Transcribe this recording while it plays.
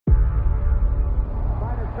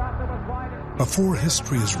Before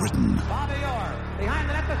history is written,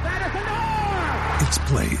 it's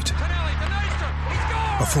played.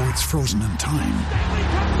 Before it's frozen in time,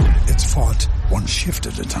 it's fought one shift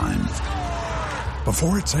at a time.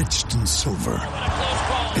 Before it's etched in silver,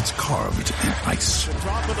 it's carved in ice.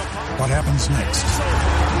 What happens next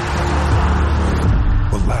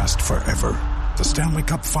will last forever. The Stanley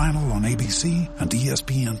Cup Final on ABC and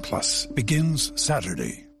ESPN Plus begins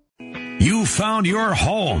Saturday. You found your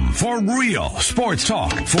home for real sports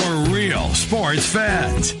talk for real sports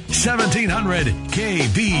fans. 1700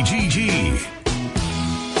 KBGG.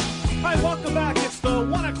 All right, welcome back. It's the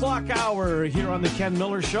 1 o'clock hour here on the Ken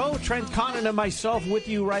Miller Show. Trent Connon and myself with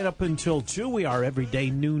you right up until 2. We are every day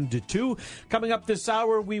noon to 2. Coming up this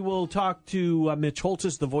hour, we will talk to Mitch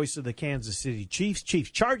Holthus, the voice of the Kansas City Chiefs. Chiefs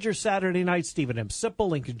Chargers Saturday night. Stephen M. Sipple,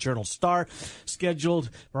 Lincoln Journal-Star, scheduled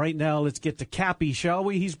right now. Let's get to Cappy, shall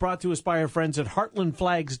we? He's brought to us by our friends at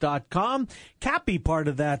heartlandflags.com. Cappy, part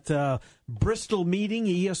of that Bristol meeting.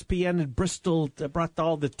 ESPN and Bristol brought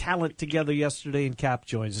all the talent together yesterday, and Cap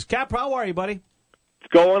joins us. Cap, how are you, buddy?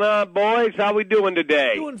 What's going on, boys? How we doing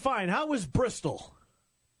today? Doing fine. How was Bristol?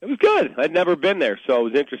 It was good. I'd never been there, so it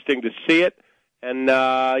was interesting to see it. And,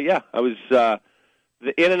 I was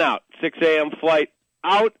in and out. 6 a.m. flight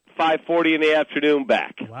out, 5:40 in the afternoon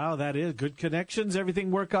back. Wow, that is good connections.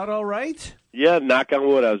 Everything work out all right? Yeah, knock on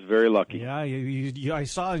wood. I was very lucky. Yeah, I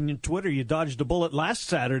saw on Twitter you dodged a bullet last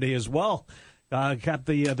Saturday as well. Cap,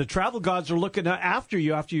 the travel gods are looking after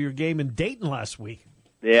you after your game in Dayton last week.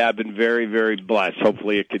 Yeah, I've been very, very blessed.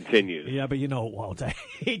 Hopefully it continues. Yeah, but you know it won't. I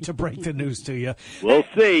hate to break the news to you. We'll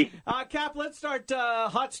see. Cap, let's start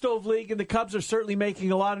Hot Stove League, and the Cubs are certainly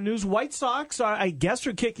making a lot of news. White Sox, I guess,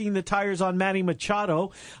 are kicking the tires on Manny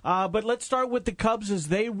Machado. But let's start with the Cubs as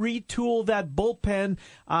they retool that bullpen.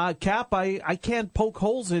 Cap, I can't poke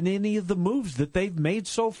holes in any of the moves that they've made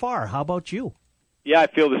so far. How about you? Yeah, I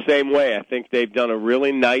feel the same way. I think they've done a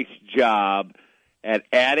really nice job at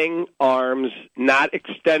adding arms, not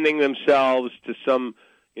extending themselves to some,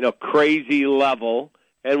 crazy level,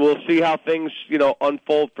 and we'll see how things,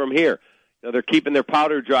 unfold from here. They're keeping their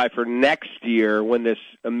powder dry for next year when this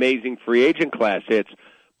amazing free agent class hits.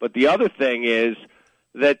 But the other thing is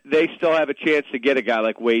that they still have a chance to get a guy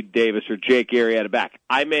like Wade Davis or Jake Arrieta back.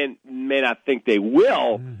 I may not think they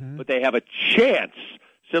will, but they have a chance,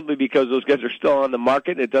 simply because those guys are still on the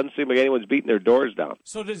market. It doesn't seem like anyone's beating their doors down.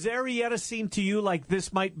 So does Arrieta seem to you like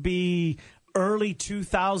this might be early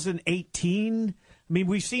 2018? I mean,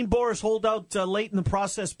 we've seen Boris hold out late in the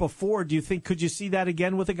process before. Could you see that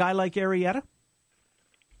again with a guy like Arrieta?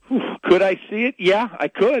 Could I see it? Yeah, I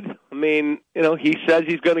could. I mean, he says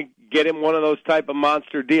he's going to get him one of those type of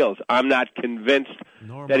monster deals. I'm not convinced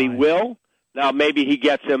that he will. Now, maybe he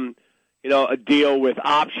gets him a deal with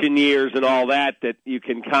option years and all that you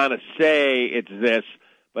can kind of say it's this,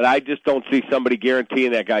 but I just don't see somebody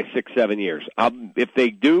guaranteeing that guy 6-7 years. If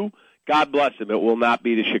they do, God bless him. It will not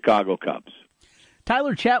be the Chicago Cubs.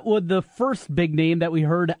 Tyler Chatwood, the first big name that we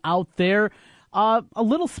heard out there. A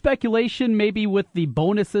little speculation maybe with the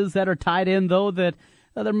bonuses that are tied in, though, that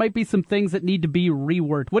there might be some things that need to be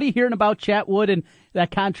reworked. What are you hearing about Chatwood and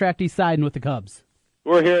that contract he's signing with the Cubs?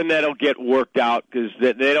 We're hearing that it'll get worked out because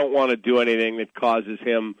they don't want to do anything that causes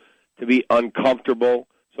him to be uncomfortable.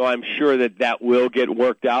 So I'm sure that will get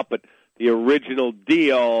worked out. But the original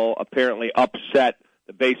deal apparently upset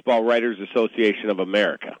the Baseball Writers Association of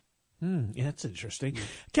America. Yeah, that's interesting.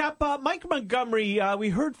 Cap, Mike Montgomery, we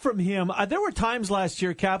heard from him. There were times last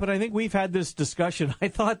year, Cap, and I think we've had this discussion. I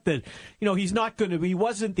thought that, he's not going to be, he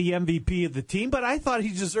wasn't the MVP of the team, but I thought he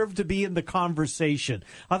deserved to be in the conversation.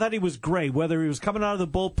 I thought he was great, whether he was coming out of the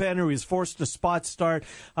bullpen or he was forced to spot start.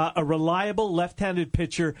 A reliable left-handed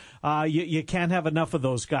pitcher, you can't have enough of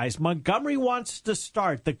those guys. Montgomery wants to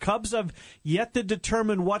start. The Cubs have yet to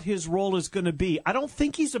determine what his role is going to be. I don't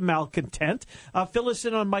think he's a malcontent. Fill us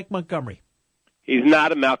in on Mike Montgomery. He's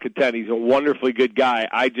not a malcontent. He's a wonderfully good guy.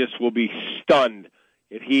 I just will be stunned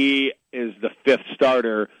if he is the fifth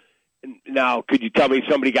starter. Now, could you tell me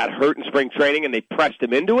somebody got hurt in spring training and they pressed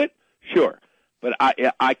him into it? Sure. But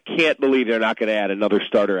I can't believe they're not going to add another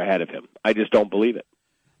starter ahead of him. I just don't believe it.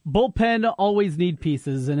 Bullpen always need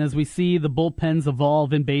pieces, and as we see the bullpens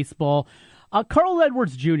evolve in baseball, Carl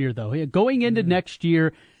Edwards Jr., though, going into next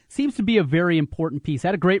year, seems to be a very important piece.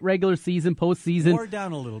 Had a great regular season, postseason. Wore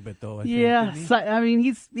down a little bit, though. I think, I mean,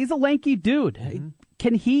 he's a lanky dude. Mm-hmm.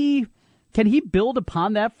 Can he build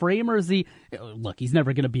upon that frame, or is he? Look, he's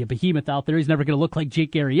never going to be a behemoth out there. He's never going to look like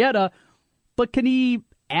Jake Arrieta. But can he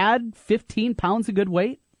add 15 pounds of good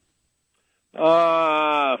weight?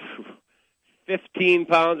 15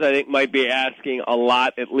 pounds, I think, might be asking a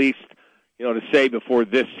lot. At least, to say before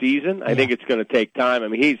this season. I think it's going to take time. I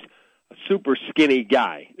mean, he's a super skinny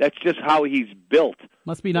guy. That's just how he's built.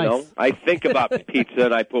 Must be nice. I think about pizza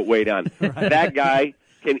and I put weight on. Right. That guy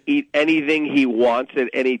can eat anything he wants at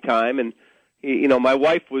any time. And, my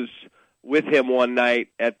wife was with him one night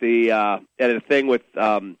at a thing with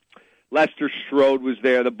Lester Strode was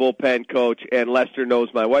there, the bullpen coach, and Lester knows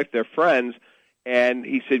my wife. They're friends. And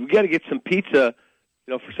he said, we got to get some pizza,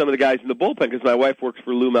 for some of the guys in the bullpen because my wife works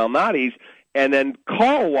for Lou Malnati's. And then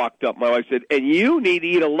Carl walked up. My wife said, and you need to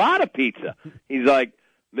eat a lot of pizza. He's like,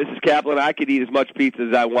 Mrs. Kaplan, I could eat as much pizza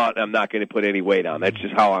as I want, and I'm not going to put any weight on. That's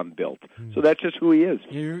just how I'm built. So that's just who he is.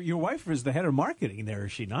 Your wife is the head of marketing there,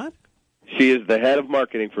 is she not? She is the head of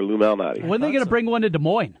marketing for Lou Malnati. When are they going to bring one to Des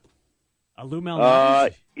Moines? A Lou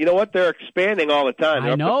Malnati? You know what? They're expanding all the time.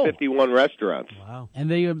 They're up to 51 restaurants. Wow. And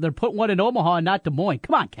they're putting one in Omaha and not Des Moines.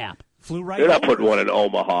 Come on, Cap. Flew right They're not over. putting one in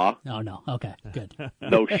Omaha. No. Okay, good.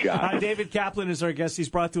 No shot. David Kaplan is our guest. He's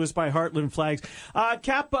brought to us by Heartland Flags.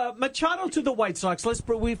 Cap, Machado to the White Sox.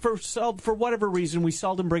 For whatever reason, we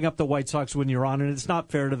seldom bring up the White Sox when you're on, and it's not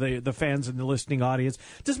fair to the fans and the listening audience.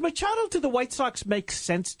 Does Machado to the White Sox make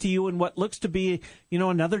sense to you in what looks to be,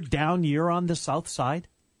 another down year on the South Side?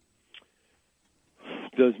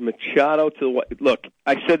 Does Machado to the look?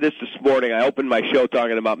 I said this morning. I opened my show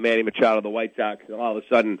talking about Manny Machado, the White Sox, and all of a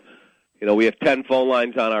sudden, we have 10 phone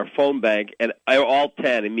lines on our phone bank, and all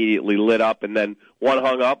 10 immediately lit up, and then one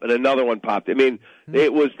hung up, and another one popped. I mean,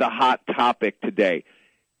 it was the hot topic today.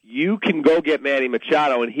 You can go get Manny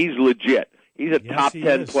Machado, and he's legit. He's a top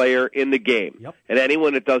 10 player in the game. Yep. And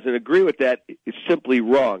anyone that doesn't agree with that is simply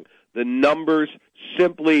wrong. The numbers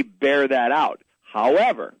simply bear that out.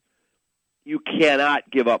 However, you cannot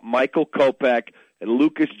give up Michael Kopech and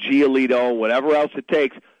Lucas Giolito and whatever else it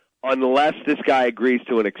takes unless this guy agrees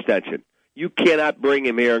to an extension. You cannot bring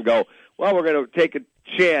him here and go, well, we're going to take a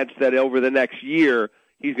chance that over the next year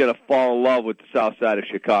he's going to fall in love with the south side of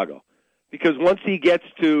Chicago. Because once he gets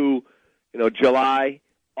to, July,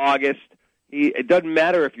 August, it doesn't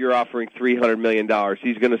matter if you're offering $300 million.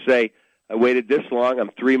 He's going to say, I waited this long. I'm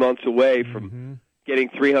 3 months away from getting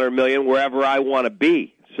 $300 million wherever I want to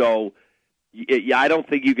be. So I don't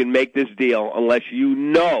think you can make this deal unless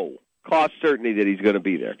cost certainty that he's going to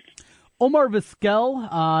be there. Omar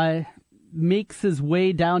Vizquel makes his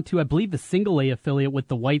way down to, I believe, the single-A affiliate with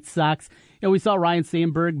the White Sox. We saw Ryan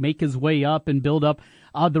Sandberg make his way up and build up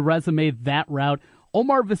the resume that route.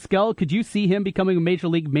 Omar Vizquel, could you see him becoming a major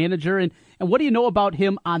league manager? And what do you know about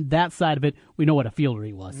him on that side of it? We know what a fielder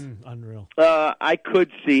he was. Unreal. I could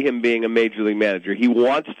see him being a major league manager. He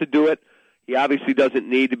wants to do it. He obviously doesn't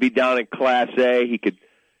need to be down in Class A. He could,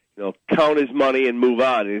 count his money and move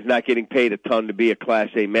on. He's not getting paid a ton to be a Class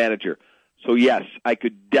A manager. So, yes, I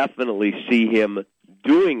could definitely see him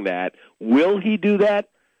doing that. Will he do that?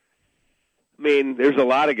 I mean, there's a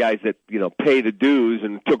lot of guys that, pay the dues,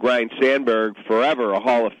 and it took Ryan Sandberg forever, a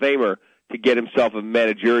Hall of Famer, to get himself a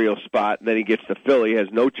managerial spot, and then he gets to Philly, has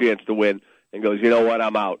no chance to win, and goes, you know what,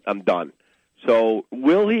 I'm out, I'm done. So,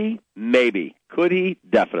 will he? Maybe. Could he?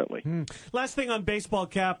 Definitely. Last thing on baseball,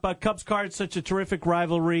 Cap. Cubs-Cards, such a terrific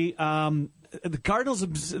rivalry. The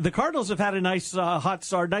Cardinals have had a nice hot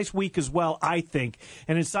start, nice week as well, I think.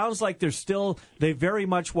 And it sounds like they very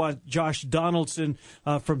much want Josh Donaldson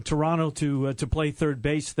from Toronto to play third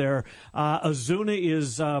base there. Ozuna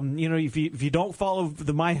is, if you don't follow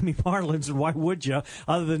the Miami Marlins, and why would you?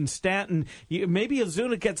 Other than Stanton, maybe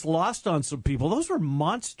Ozuna gets lost on some people. Those were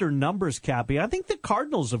monster numbers, Cappy. I think the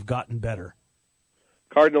Cardinals have gotten better.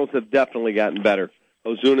 Cardinals have definitely gotten better.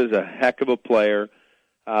 Ozuna's a heck of a player.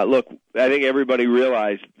 Look, I think everybody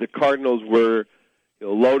realized the Cardinals were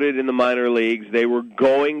loaded in the minor leagues. They were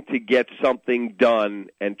going to get something done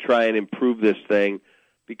and try and improve this thing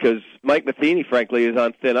because Mike Matheny, frankly, is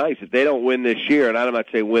on thin ice. If they don't win this year, and I'm not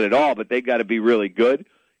saying win at all, but they've got to be really good,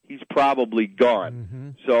 he's probably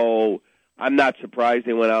gone. So I'm not surprised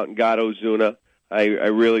they went out and got Ozuna. I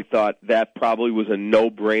really thought that probably was a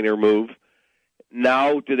no-brainer move.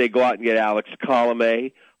 Now, do they go out and get Alex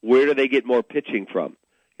Colomé? Where do they get more pitching from?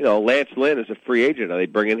 Lance Lynn is a free agent. Are they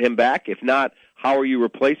bringing him back? If not, how are you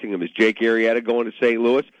replacing him? Is Jake Arrieta going to St.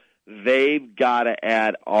 Louis? They've got to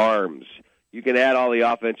add arms. You can add all the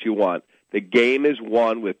offense you want. The game is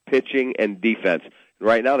won with pitching and defense.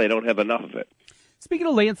 Right now, they don't have enough of it. Speaking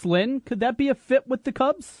of Lance Lynn, could that be a fit with the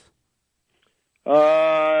Cubs?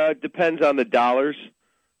 Depends on the dollars.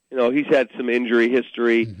 He's had some injury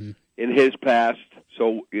history in his past.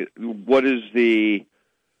 So what is the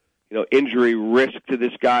injury risk to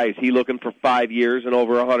this guy? Is he looking for 5 years and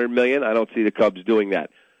over $100 million? I don't see the Cubs doing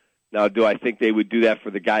that. Now, do I think they would do that for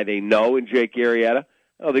the guy they know in Jake Arrieta?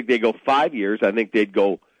 I don't think they go 5 years. I think they'd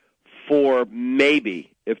go 4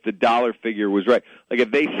 maybe if the dollar figure was right. Like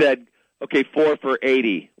if they said, okay, 4 for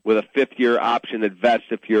 $80 with a 5th-year option that vests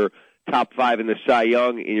if you're top 5 in the Cy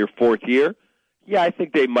Young in your 4th year, yeah, I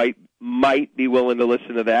think they might be willing to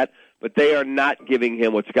listen to that. But they are not giving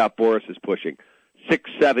him what Scott Boras is pushing.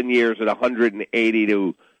 6-7 years at $180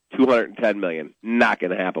 to $210 million. Not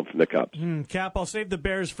going to happen from the Cubs. Cap, I'll save the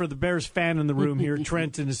Bears for the Bears fan in the room here,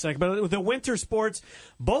 Trent, in a second. But with the winter sports,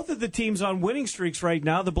 both of the teams on winning streaks right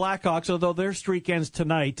now, the Blackhawks, although their streak ends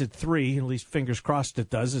tonight at 3, at least fingers crossed it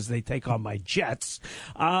does, as they take on my Jets.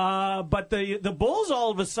 But the Bulls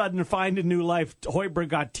all of a sudden find a new life. Hoiberg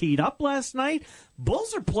got teed up last night.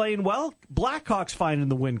 Bulls are playing well. Blackhawks finding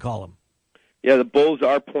the win column. Yeah, the Bulls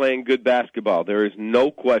are playing good basketball. There is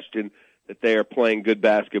no question that they are playing good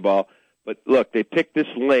basketball. But look, they picked this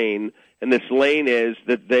lane, and this lane is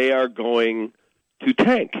that they are going to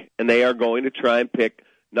tank, and they are going to try and pick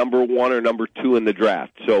number 1 or number 2 in the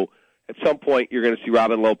draft. So at some point you're going to see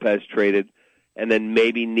Robin Lopez traded, and then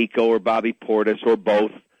maybe Nico or Bobby Portis or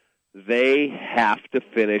both. They have to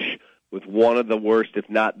finish with one of the worst, if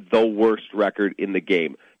not the worst, record in the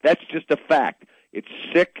game. That's just a fact. It's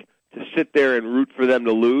sick to sit there and root for them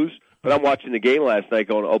to lose, but I'm watching the game last night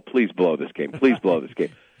going, oh, please blow this game. Please blow this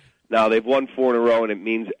game. Now, they've won 4 in a row, and it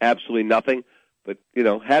means absolutely nothing. But,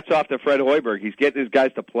 hats off to Fred Hoiberg. He's getting his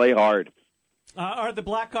guys to play hard. Are the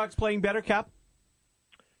Blackhawks playing better, Cap?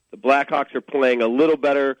 The Blackhawks are playing a little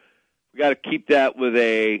better. We got to keep that with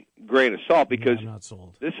a grain of salt because I'm not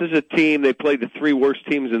sold. This is a team, they played the 3 worst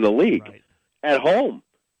teams in the league at home.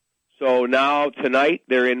 So now, tonight,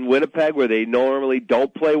 they're in Winnipeg where they normally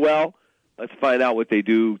don't play well. Let's find out what they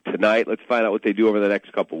do tonight. Let's find out what they do over the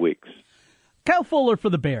next couple weeks. Kyle Fuller for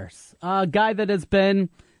the Bears, a guy that has been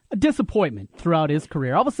a disappointment throughout his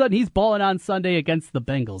career. All of a sudden, he's balling on Sunday against the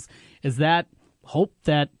Bengals. Is that hope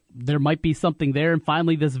that there might be something there and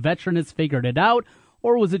finally this veteran has figured it out,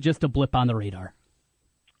 or was it just a blip on the radar?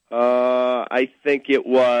 I think it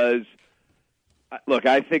was. Look,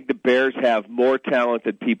 I think the Bears have more talent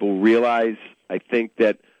than people realize. I think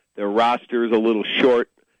that their roster is a little short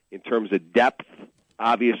in terms of depth.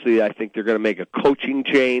 Obviously, I think they're going to make a coaching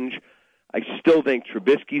change. I still think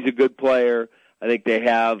Trubisky's a good player. I think they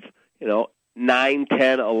have, 9,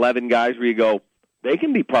 10, 11 guys where you go, they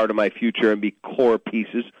can be part of my future and be core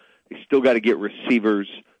pieces. They still got to get receivers,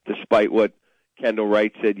 despite what Kendall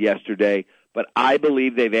Wright said yesterday. But I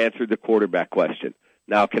believe they've answered the quarterback question.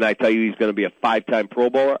 Now, can I tell you he's going to be a 5-time Pro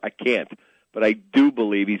Bowler? I can't. But I do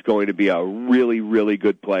believe he's going to be a really, really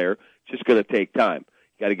good player. It's just going to take time.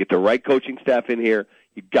 You got to get the right coaching staff in here.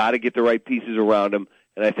 You got to get the right pieces around him.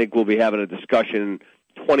 And I think we'll be having a discussion in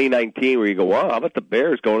 2019 where you go, wow, how about the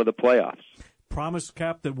Bears going to the playoffs? Promise,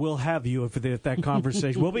 Cap, that we'll have you for that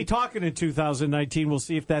conversation. We'll be talking in 2019. We'll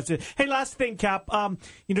see if that's it. Hey, last thing, Cap.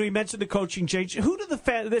 You mentioned the coaching change. Who do the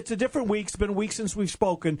fans? It's a different week. It's been a week since we've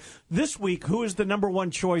spoken. This week, who is the number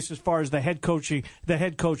one choice as far as the head coach of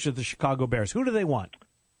the Chicago Bears? Who do they want?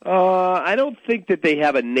 I don't think that they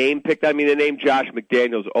have a name picked. I mean, the name Josh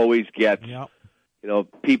McDaniels always gets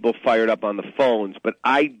people fired up on the phones, but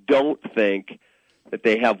I don't think that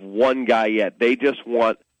they have one guy yet. They just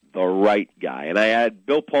want the right guy. And I had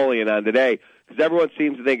Bill Polian on today because everyone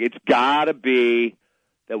seems to think it's got to be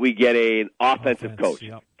that we get an offensive coach.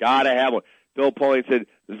 Yep. Got to have one. Bill Polian said,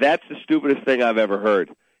 that's the stupidest thing I've ever heard.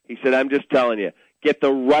 He said, I'm just telling you, get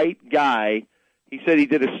the right guy. He said he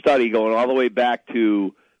did a study going all the way back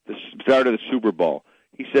to the start of the Super Bowl.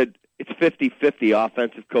 He said it's 50-50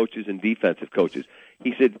 offensive coaches and defensive coaches.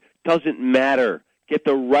 He said, doesn't matter. Get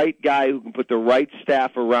the right guy who can put the right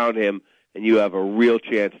staff around him, and you have a real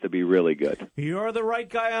chance to be really good. You're the right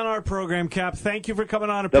guy on our program, Cap. Thank you for coming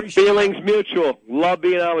on. The feeling's mutual. Love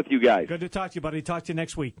being on with you guys. Good to talk to you, buddy. Talk to you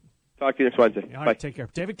next week. Talk to you next Wednesday. All right, Bye. take care.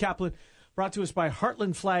 David Kaplan, brought to us by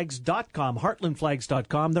HeartlandFlags.com.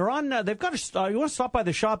 HeartlandFlags.com. They're on. They've got you want to stop by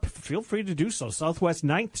the shop? Feel free to do so. Southwest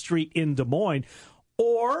 9th Street in Des Moines.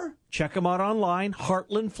 Or check them out online,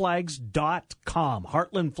 heartlandflags.com.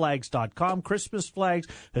 Heartlandflags.com. Christmas flags,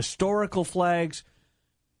 historical flags,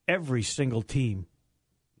 every single team.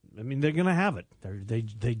 I mean, they're going to have it.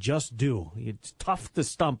 They just do. It's tough to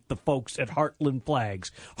stump the folks at Heartland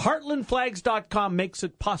Flags. Heartlandflags.com makes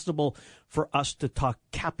it possible for us to talk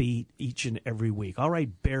Cappy each and every week. All right,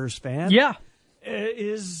 Bears fan. Yeah.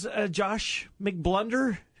 Is Josh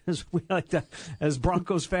McBlunder, as we like to, as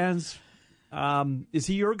Broncos fans, is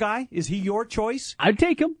he your guy? Is he your choice? I'd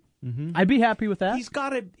take him. Mm-hmm. I'd be happy with that. He's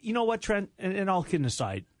got a, you know what, Trent, and all kidding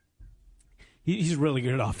aside, he's really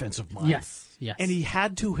good at offensive mind. Yes. And he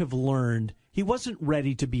had to have learned he wasn't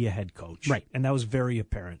ready to be a head coach. Right. And that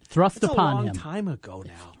upon him. Thrust That's upon him. a long time ago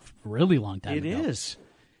now. Really long time It ago. is.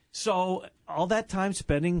 So all that time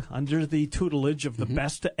spending under the tutelage of the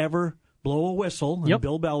best to ever blow a whistle, and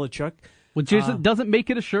Bill Belichick. Which doesn't make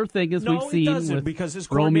it a sure thing, as we've seen with because his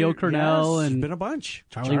Romeo Crennel and been a bunch.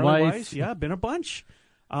 Charlie Weiss. Yeah, been a bunch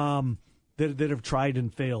that have tried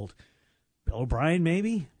and failed. Bill O'Brien,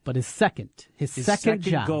 maybe? But his second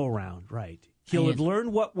job. Go-around, right. He'll have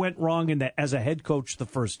learned what went wrong as a head coach the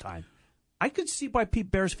first time. I could see why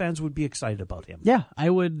Bears fans would be excited about him. Yeah, I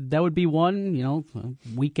would. That would be one,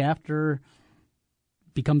 a week after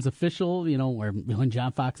becomes official, where when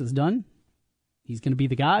John Fox is done. He's going to be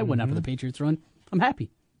the guy whenever the Patriots run. I'm happy.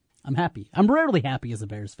 I'm rarely happy as a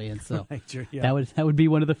Bears fan, so that would be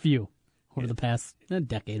one of the few over the past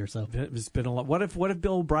decade or so. It's been a lot. What if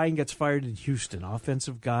Bill O'Brien gets fired in Houston?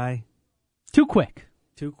 Offensive guy, too quick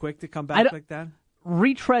to come back like that.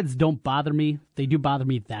 Retreads don't bother me. They do bother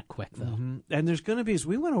me that quick though. Mm-hmm. And there's going to be, as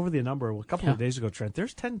we went over the number a couple of days ago, Trent.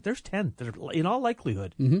 There's 10 that are, in all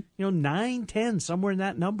likelihood. 9, 10, somewhere in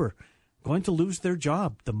that number. Going to lose their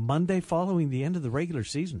job the Monday following the end of the regular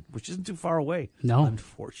season, which isn't too far away. No.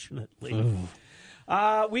 Unfortunately.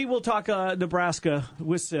 We will talk Nebraska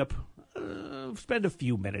with Sip. Spend a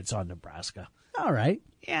few minutes on Nebraska. All right.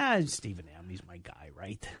 Yeah, Stephen M. He's my guy,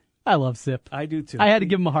 right? I love Sip. I do, too. I had to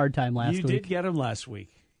give him a hard time last week. You did get him last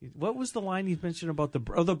week. What was the line he mentioned about the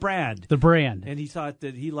brand? The brand. And he thought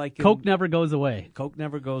that he liked it. Coke never goes away. Coke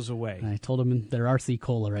never goes away. And I told him they're RC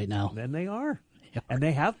Cola right now. Then they are. And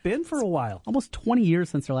they have been for a while. Almost 20 years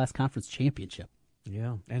since their last conference championship.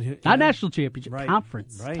 Yeah. Not national championship,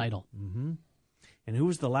 conference title. Mm-hmm. And who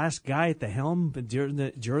was the last guy at the helm during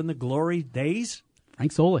the glory days?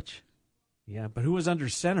 Frank Solich. Yeah, but who was under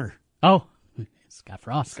center? Oh, Scott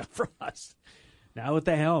Frost. Now at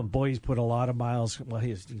the helm, boy, he's put a lot of miles, a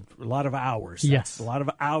lot of hours. Yes. A lot of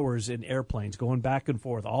hours in airplanes going back and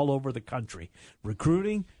forth all over the country.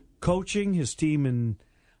 Recruiting, coaching his team in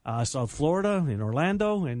South Florida, in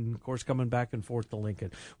Orlando, and, of course, coming back and forth to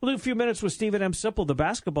Lincoln. We'll do a few minutes with Stephen M. Sipple. The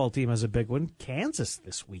basketball team has a big one. Kansas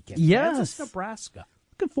this weekend. Yes. Kansas, Nebraska.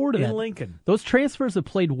 Looking forward to that. In Lincoln. Those transfers have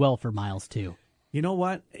played well for Miles, too. You know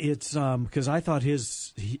what? It's because I thought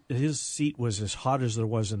his seat was as hot as there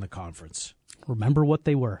was in the conference. Remember what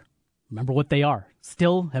they were. Remember what they are.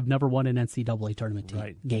 Still have never won an NCAA tournament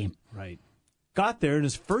game. Right. Got there in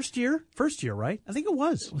his first year, right? I think it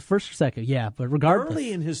was. First or second, yeah, but regardless.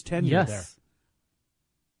 Early in his tenure there.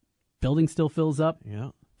 Building still fills up.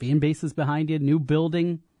 Yeah. Fan base is behind you. New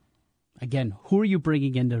building. Again, who are you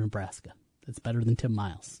bringing into Nebraska that's better than Tim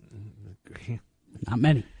Miles? Not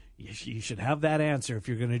many. You should have that answer if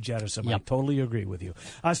you're going to jettison him. I totally agree with you.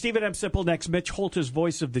 Stephen M. Sipple next. Mitch Holtis,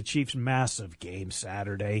 voice of the Chiefs' massive game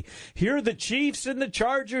Saturday. Here are the Chiefs and the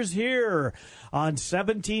Chargers here on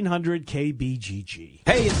 1700 KBGG.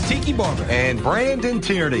 Hey, it's Tiki Barber and Brandon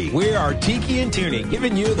Tierney. We are Tiki and Tierney,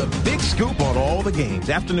 giving you the big scoop on all the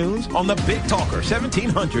games. Afternoons on the Big Talker,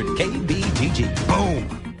 1700 KBGG.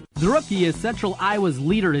 Boom. The Rookie is Central Iowa's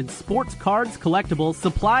leader in sports cards, collectibles,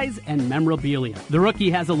 supplies, and memorabilia. The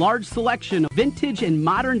Rookie has a large selection of vintage and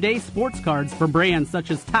modern-day sports cards from brands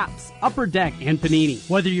such as Topps, Upper Deck, and Panini.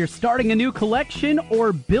 Whether you're starting a new collection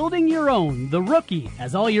or building your own, The Rookie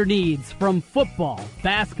has all your needs from football,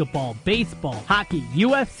 basketball, baseball, hockey,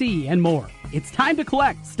 UFC, and more. It's time to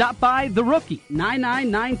collect. Stop by The Rookie,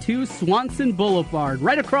 9992 Swanson Boulevard,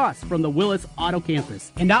 right across from the Willis Auto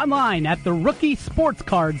Campus, and online at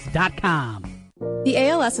therookie-sportscards.com. The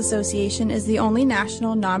ALS Association is the only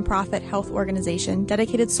national nonprofit health organization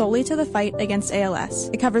dedicated solely to the fight against ALS.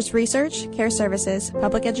 It covers research, care services,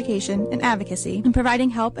 public education, and advocacy, and providing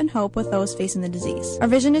help and hope with those facing the disease. Our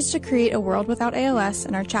vision is to create a world without ALS,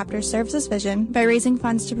 and our chapter serves this vision by raising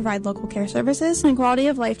funds to provide local care services and quality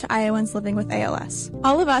of life to Iowans living with ALS.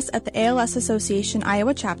 All of us at the ALS Association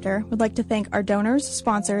Iowa chapter would like to thank our donors,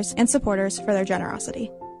 sponsors, and supporters for their generosity.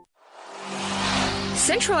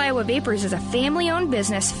 Central Iowa Vapors is a family-owned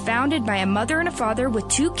business founded by a mother and a father with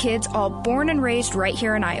 2 kids, all born and raised right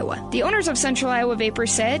here in Iowa. The owners of Central Iowa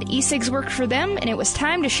Vapors said e-cigs worked for them and it was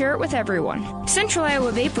time to share it with everyone. Central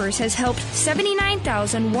Iowa Vapors has helped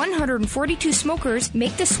 79,142 smokers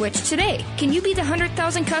make the switch today. Can you be the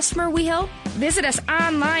 100,000 customer we help? Visit us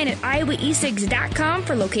online at iowaecigs.com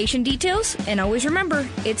for location details. And always remember,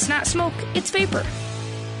 it's not smoke, it's vapor.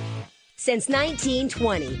 Since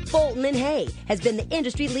 1920, Bolton & Hay has been the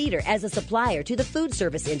industry leader as a supplier to the food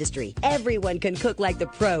service industry. Everyone can cook like the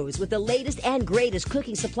pros with the latest and greatest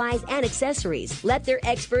cooking supplies and accessories. Let their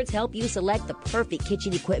experts help you select the perfect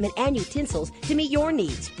kitchen equipment and utensils to meet your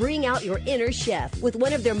needs. Bring out your inner chef with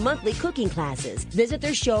one of their monthly cooking classes. Visit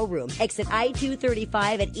their showroom, exit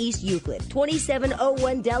I-235 at East Euclid,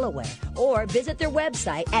 2701 Delaware, or visit their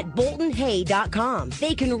website at boltonhay.com.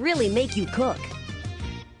 They can really make you cook.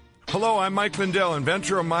 Hello, I'm Mike Lindell,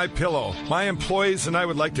 inventor of MyPillow. My employees and I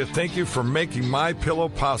would like to thank you for making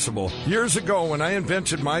MyPillow possible. Years ago, when I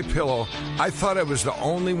invented MyPillow, I thought I was the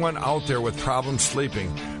only one out there with problems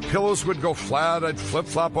sleeping. Pillows would go flat, I'd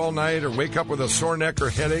flip-flop all night, or wake up with a sore neck or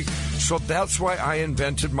headache. So that's why I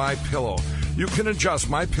invented MyPillow. You can adjust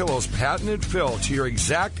MyPillow's patented fill to your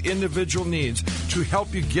exact individual needs to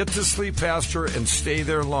help you get to sleep faster and stay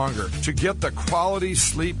there longer, to get the quality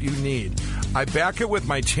sleep you need. I back it with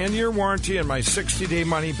my 10-year warranty and my 60-day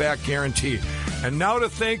money-back guarantee. And now to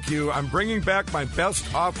thank you, I'm bringing back my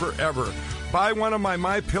best offer ever. Buy one of my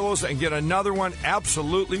MyPillows and get another one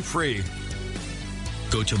absolutely free.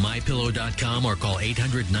 Go to MyPillow.com or call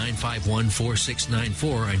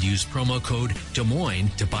 800-951-4694 and use promo code Des Moines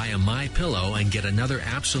to buy a MyPillow and get another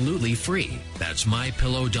absolutely free. That's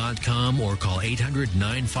MyPillow.com or call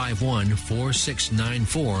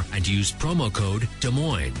 800-951-4694 and use promo code Des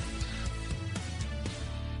Moines.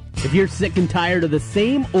 If you're sick and tired of the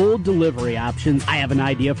same old delivery options, I have an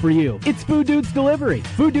idea for you. It's Food Dudes Delivery.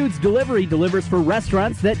 Food Dudes Delivery delivers for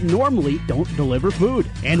restaurants that normally don't deliver food.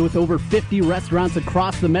 And with over 50 restaurants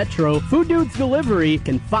across the metro, Food Dudes Delivery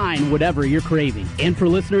can find whatever you're craving. And for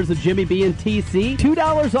listeners of Jimmy B and TC,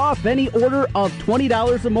 $2 off any order of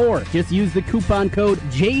 $20 or more. Just use the coupon code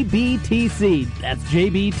JBTC. That's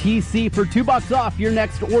JBTC for $2 off your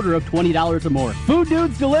next order of $20 or more. Food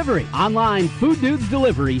Dudes Delivery. Online,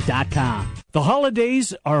 fooddudesdelivery.com. The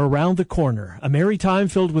holidays are around the corner, a merry time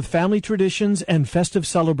filled with family traditions and festive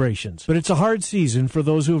celebrations. But it's a hard season for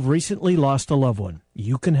those who have recently lost a loved one.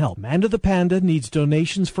 You can help. Amanda the Panda needs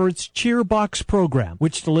donations for its Cheer Box program,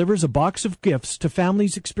 which delivers a box of gifts to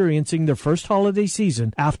families experiencing their first holiday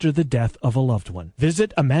season after the death of a loved one.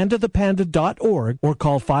 Visit amandathepanda.org or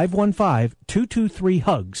call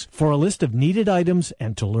 515-223-HUGS for a list of needed items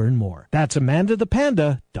and to learn more. That's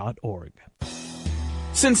amandathepanda.org.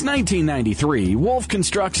 Since 1993, Wolf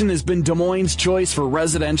Construction has been Des Moines' choice for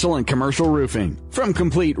residential and commercial roofing. From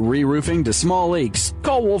complete re-roofing to small leaks,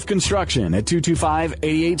 call Wolf Construction at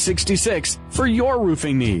 225-8866 for your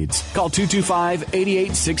roofing needs. Call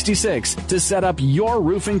 225-8866 to set up your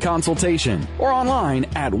roofing consultation or online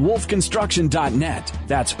at wolfconstruction.net.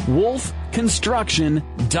 That's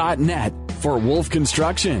wolfconstruction.net for Wolf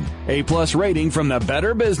Construction. A+ rating from the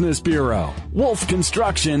Better Business Bureau.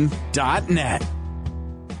 wolfconstruction.net.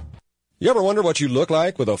 You ever wonder what you look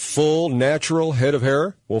like with a full, natural head of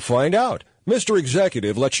hair? Well, find out. Mr.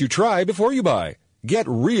 Executive lets you try before you buy. Get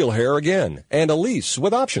real hair again and a lease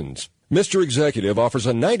with options. Mr. Executive offers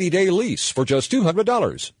a 90-day lease for just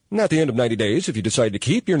 $200. And at the end of 90 days, if you decide to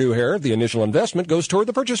keep your new hair, the initial investment goes toward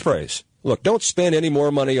the purchase price. Look, don't spend any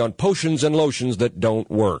more money on potions and lotions that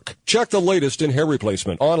don't work. Check the latest in hair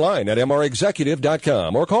replacement online at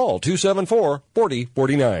mrexecutive.com or call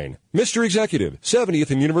 274-4049. Mr. Executive,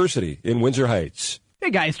 70th and University in Windsor Heights. Hey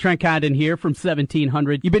guys, Trent Condon here from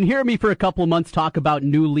 1700. You've been hearing me for a couple of months talk about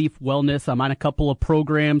New Leaf Wellness. I'm on a couple of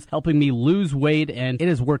programs helping me lose weight, and it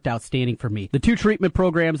has worked outstanding for me. The two treatment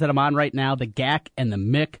programs that I'm on right now, the GAC and the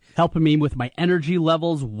MIC, helping me with my energy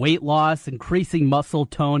levels, weight loss, increasing muscle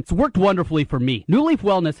tone. It's worked wonderfully for me. New Leaf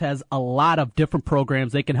Wellness has a lot of different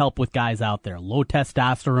programs they can help with guys out there. Low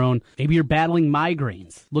testosterone, maybe you're battling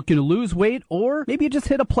migraines, looking to lose weight, or maybe you just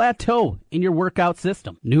hit a plateau in your workout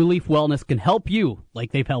system. New Leaf Wellness can help you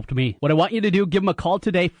like they've helped me. What I want you to do, give them a call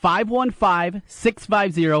today,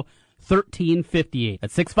 515-650-1358.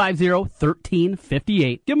 That's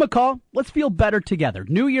 650-1358. Give them a call. Let's feel better together.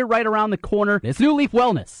 New year right around the corner. It's New Leaf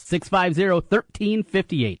Wellness,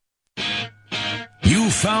 650-1358. You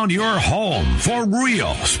found your home for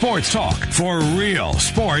real sports talk for real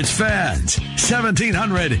sports fans.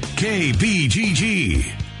 1700 KBGG.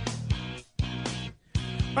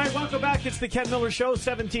 All right, welcome back. It's the Ken Miller Show,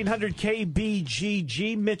 1700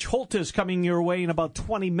 KBGG. Mitch Holt is coming your way in about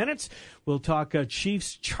 20 minutes. We'll talk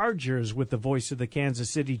Chiefs-Chargers with the voice of the Kansas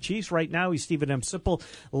City Chiefs. Right now, he's Stephen M. Sipple,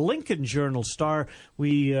 Lincoln Journal star.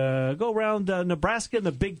 We go around Nebraska and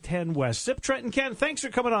the Big Ten West. Sip, Trent, and Ken, thanks for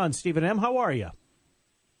coming on, Stephen M. How are you?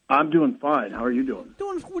 I'm doing fine. How are you doing?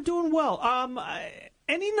 We're doing well.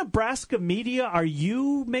 Any Nebraska media, are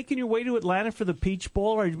you making your way to Atlanta for the Peach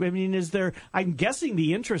Bowl? Or, I mean, is there, I'm guessing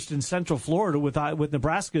the interest in Central Florida with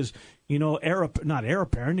Nebraska's, not heir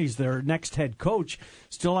apparent, he's their next head coach,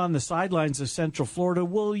 still on the sidelines of Central Florida.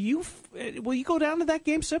 Will you go down to that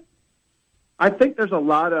game, Sip? I think there's a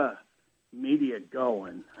lot of media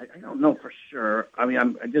going. I don't know for sure. I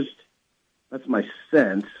mean, that's my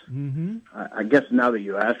sense. Mm-hmm. I guess now that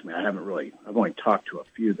you ask me, I've only talked to a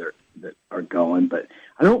few that are going, but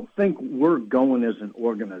I don't think we're going as an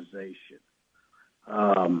organization.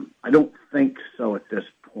 I don't think so at this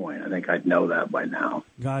point. I think I'd know that by now.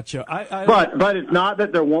 Gotcha. But it's not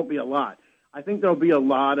that there won't be a lot. I think there'll be a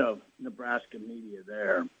lot of Nebraska media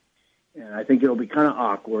there, and I think it'll be kind of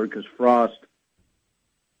awkward because Frost,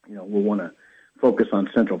 will want to focus on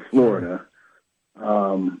Central Florida.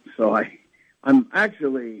 So I'm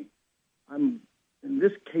in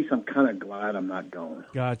this case, I'm kind of glad I'm not going.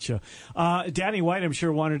 Gotcha. Danny White, I'm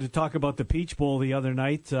sure, wanted to talk about the Peach Bowl the other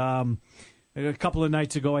night. A couple of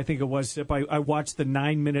nights ago, I think it was, Sip, I watched the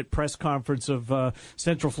 9-minute press conference of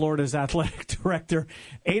Central Florida's athletic director.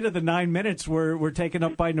 8 of the 9 minutes were taken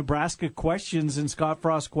up by Nebraska questions and Scott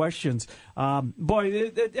Frost questions.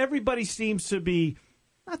 Everybody seems to be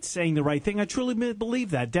not saying the right thing. I truly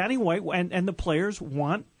believe that. Danny White and the players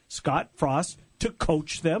want Scott Frost to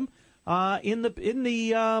coach them in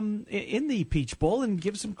the Peach Bowl and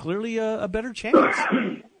gives them clearly a better chance.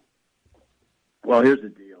 Well, here's the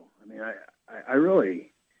deal. I mean, I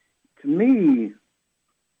really, to me,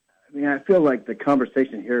 I feel like the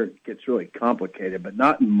conversation here gets really complicated, but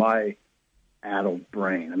not in my addled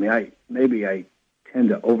brain. I mean, I tend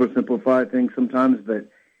to oversimplify things sometimes, but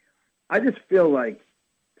I just feel like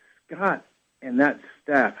Scott and that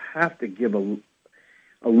staff have to give a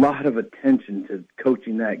lot of attention to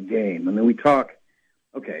coaching that game. I mean, we talk,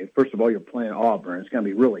 okay, first of all, you're playing Auburn. It's going to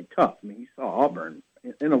be really tough. I mean, you saw Auburn,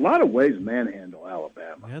 in a lot of ways, manhandle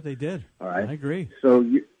Alabama. Yeah, they did. All right? I agree. So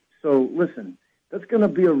listen, that's going to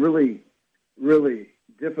be a really, really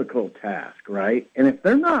difficult task, right? And if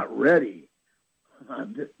they're not ready,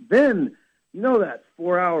 then, that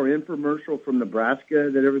 4-hour infomercial from Nebraska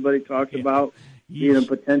that everybody talked about being a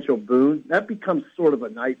potential boon, that becomes sort of a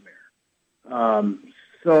nightmare.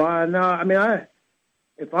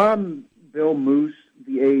 If I'm Bill Moose,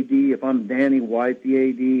 the AD, if I'm Danny White, the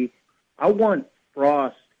AD, I want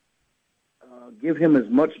Frost, give him as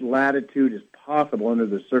much latitude as possible under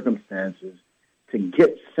the circumstances to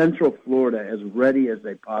get Central Florida as ready as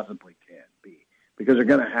they possibly can be, because they're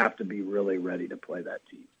going to have to be really ready to play that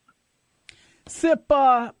team. Sip,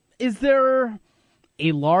 is there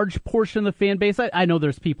a large portion of the fan base? I know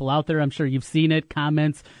there's people out there. I'm sure you've seen it,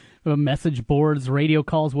 comments, message boards, radio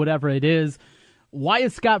calls, whatever it is. Why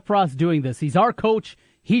is Scott Frost doing this? He's our coach.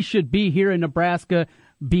 He should be here in Nebraska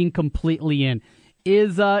being completely in.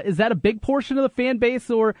 Is that a big portion of the fan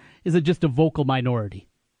base, or is it just a vocal minority?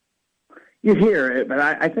 You hear it, but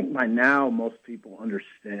I think by now most people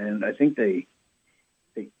understand. I think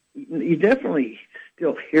you definitely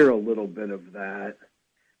still hear a little bit of that.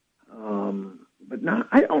 But not,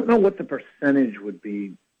 I don't know what the percentage would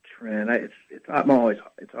be, Trent. It's always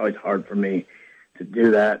hard for me to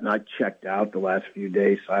do that, and I checked out the last few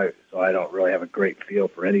days, so I don't really have a great feel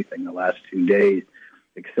for anything the last 2 days,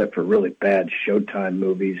 except for really bad Showtime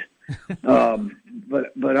movies.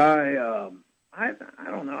 But I don't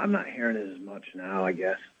know. I'm not hearing it as much now, I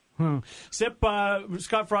guess. Sip,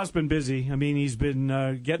 Scott Frost's been busy. I mean, he's been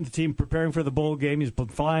getting the team preparing for the bowl game. He's been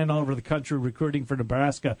flying all over the country recruiting for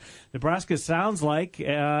Nebraska. Nebraska sounds like,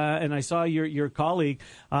 and I saw your colleague,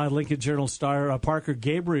 Lincoln Journal-Star Parker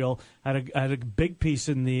Gabriel, had a big piece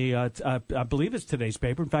in the, I believe it's today's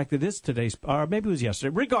paper. In fact, it is today's, or maybe it was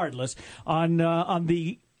yesterday. Regardless, on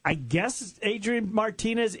the, I guess Adrian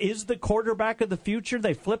Martinez is the quarterback of the future.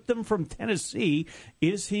 They flipped him from Tennessee.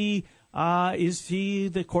 Is he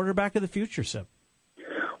the quarterback of the future, Sip?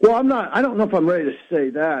 Well, I don't know if I'm ready to say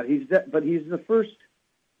that. But he's the first.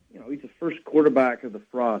 He's the first quarterback of the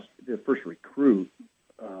Frost, the first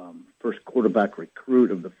quarterback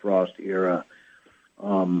recruit of the Frost era. He's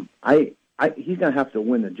going to have to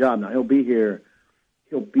win the job. Now he'll be here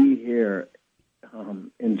in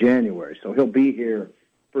January, so he'll be here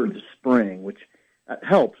for the spring, which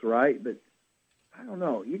helps, right? But I don't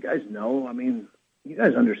know. You guys know. I mean, you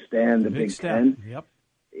guys understand the Big Ten. Yep.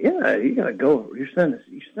 Yeah, you got to go. You're sending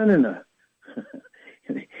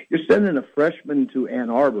a freshman to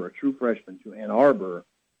Ann Arbor, a true freshman to Ann Arbor,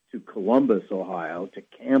 to Columbus, Ohio, to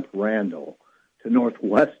Camp Randall, to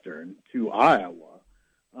Northwestern, to Iowa.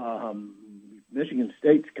 Michigan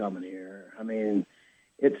State's coming here. I mean,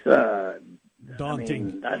 it's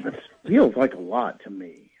daunting. That feels like a lot to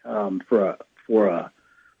me for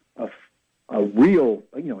a real,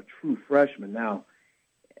 true freshman now.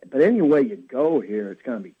 But any way you go here, it's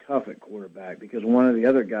going to be tough at quarterback because one of the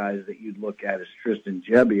other guys that you'd look at is Tristan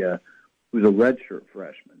Gebbia, who's a redshirt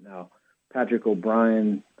freshman. Now, Patrick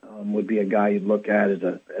O'Brien would be a guy you'd look at as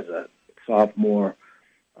a sophomore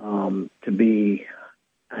to be,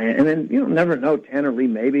 and then never know. Tanner Lee,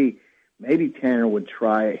 maybe Tanner would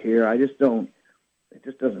try it here. I just don't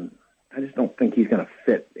think he's going to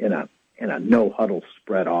fit in a no huddle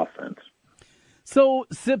spread offense. So,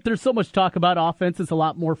 Sip, there's so much talk about offense. It's a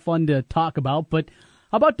lot more fun to talk about. But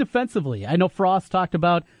how about defensively? I know Frost talked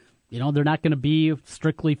about, they're not going to be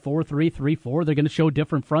strictly 4-3, 3-4. They're going to show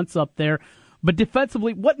different fronts up there. But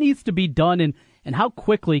defensively, what needs to be done, and how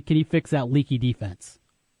quickly can he fix that leaky defense?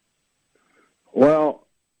 Well,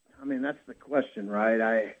 that's the question,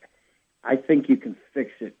 right? I think you can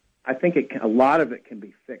fix it. I think a lot of it can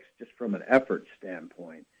be fixed just from an effort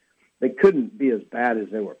standpoint. They couldn't be as bad as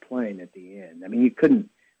they were playing at the end. You couldn't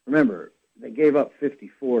 – remember, they gave up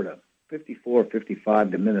 55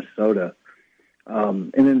 to Minnesota,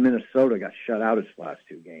 and then Minnesota got shut out its last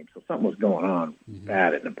two games. So something was going on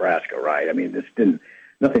bad at Nebraska, right?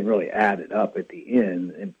 Nothing really added up at the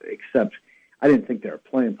end, except I didn't think they were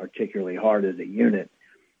playing particularly hard as a unit.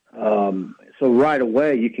 So right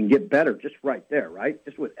away you can get better just right there, right?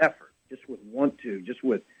 Just with effort, just with want to, just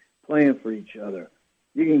with playing for each other.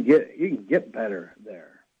 You can get better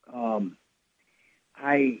there.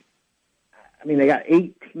 They got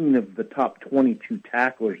 18 of the top 22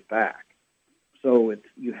 tacklers back. So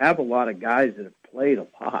you have a lot of guys that have played a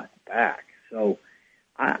lot back. So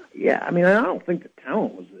I don't think the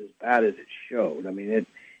talent was as bad as it showed.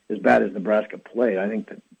 As bad as Nebraska played, I think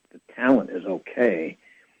that the talent is okay.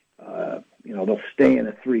 They'll stay in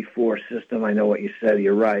a 3-4 system. I know what you said.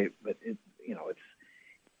 You're right, but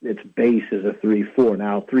its base is a 3-4.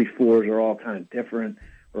 Now 3-4s are all kind of different,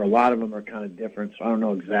 or a lot of them are kind of different. So I don't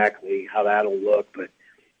know exactly how that'll look, but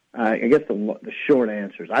I guess the short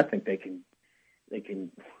answer is I think they can.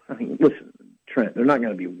 Listen, Trent, they're not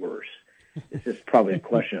going to be worse. It's just probably a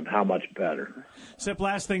question of how much better. Sip,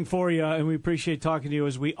 last thing for you, and we appreciate talking to you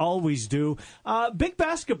as we always do. Big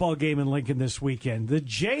basketball game in Lincoln this weekend. The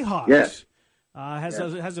Jayhawks. Yes.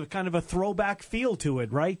 Has a kind of a throwback feel to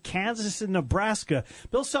it, right? Kansas and Nebraska.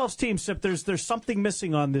 Bill Self's team, Sip, there's something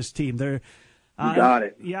missing on this team. You got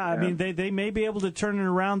it. Yeah, they may be able to turn it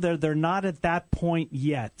around. They're not at that point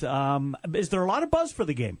yet. Is there a lot of buzz for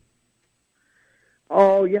the game?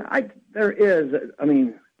 Oh, yeah, there is.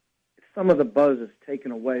 Some of the buzz is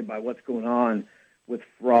taken away by what's going on with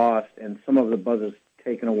Frost, and some of the buzz is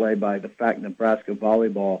taken away by the fact Nebraska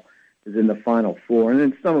volleyball is in the Final Four, and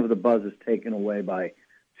then some of the buzz is taken away by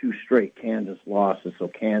two straight Kansas losses. So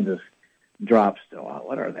Kansas drops to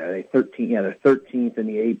what are they? 13? Yeah, they're 13th in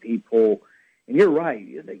the AP poll. And you're right.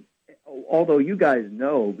 Although you guys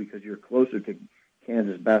know because you're closer to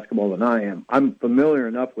Kansas basketball than I am, I'm familiar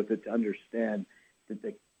enough with it to understand that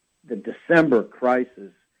the December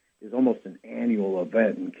crisis is almost an annual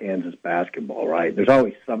event in Kansas basketball, right? There's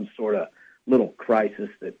always some sort of little crisis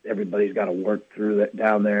that everybody's got to work through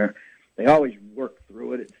down there. They always work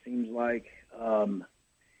through it, it seems like.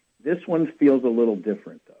 This one feels a little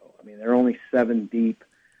different, though. They're only 7 deep.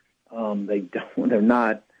 They're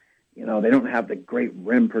not, they don't have the great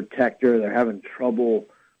rim protector. They're having trouble.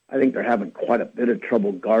 I think they're having quite a bit of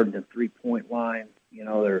trouble guarding the 3-point line.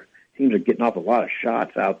 Their teams are getting off a lot of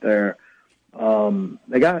shots out there.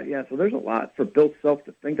 So there's a lot for Bill Self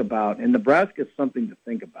to think about, and Nebraska's something to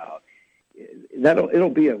think about.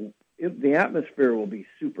 The atmosphere will be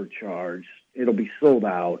supercharged. It'll be sold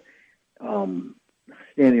out,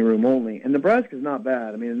 standing room only. And Nebraska's not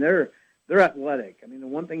bad. They're athletic. The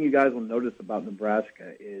one thing you guys will notice about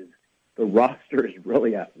Nebraska is the roster is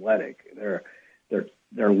really athletic. They're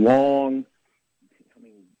long.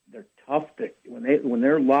 They're tough to when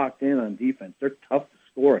they're locked in on defense. They're tough to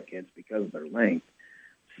score against because of their length.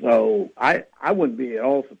 So I wouldn't be at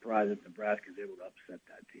all surprised if Nebraska's able to upset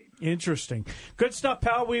that team. Interesting. Good stuff,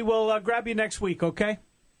 pal. We will grab you next week, okay?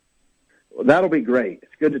 Well, that'll be great.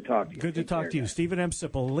 It's good to talk to you. Good to talk to you. Stephen M.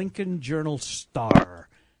 Sipple, Lincoln Journal-Star.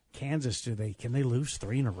 Kansas, can they lose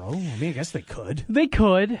 3 in a row? I guess they could. They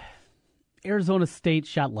could. Arizona State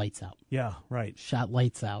shot lights out. Yeah, right. Shot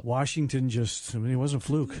lights out. Washington it wasn't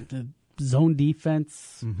fluke. The zone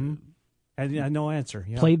defense. Mm-hmm. And no answer.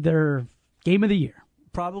 Yeah. Played their game of the year.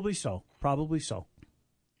 Probably so.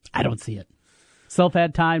 I don't see it. Self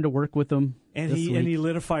had time to work with them And this week. he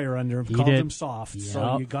lit a fire under him, called him soft. Yep.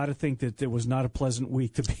 So you got to think that it was not a pleasant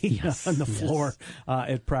week to be on the floor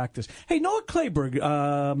at practice. Hey, Noah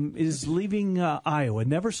Kleberg is leaving Iowa.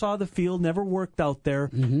 Never saw the field, never worked out there.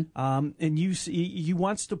 And he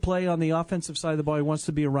wants to play on the offensive side of the ball. He wants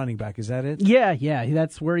to be a running back. Is that it? Yeah.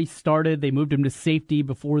 That's where he started. They moved him to safety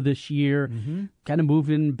before this year. Kind of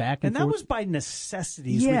moving back and forth. And that was by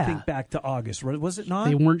necessity as we think back to August, was it not?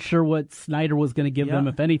 They weren't sure what Snyder was going to give them,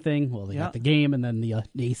 if anything. Well, they got the game and then the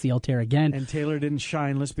ACL tear again. And Taylor didn't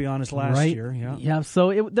shine, let's be honest, last year. Yeah,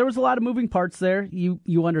 so there was a lot of moving parts there.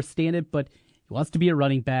 You understand it, but he wants to be a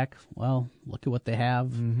running back. Well, look at what they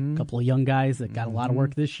have. A couple of young guys that got a lot of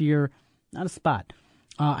work this year. Not a spot.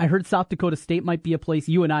 I heard South Dakota State might be a place.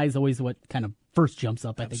 UNI is always what kind of first jumps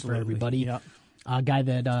up, I think, for everybody. Yeah. A guy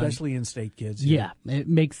that... especially in-state kids. Yeah, it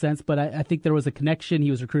makes sense, but I think there was a connection. He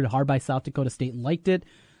was recruited hard by South Dakota State and liked it.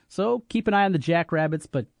 So keep an eye on the Jackrabbits,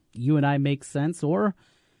 but UNI makes sense, or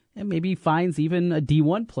maybe he finds even a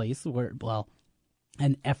D1 place,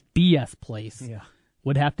 an FBS place. Yeah.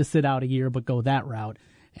 Would have to sit out a year, but go that route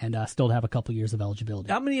and still have a couple years of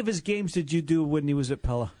eligibility. How many of his games did you do when he was at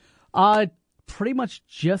Pella? Pretty much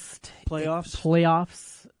just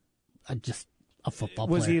playoffs. Just a football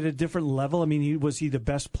was player. he at a different level? I mean, was he the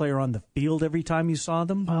best player on the field every time you saw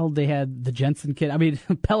them? Well, they had the Jensen kid. I mean,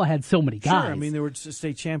 Pella had so many guys. Sure, I mean, they were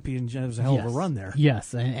state champions. It was a hell of a run there.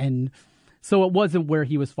 Yes, and so it wasn't where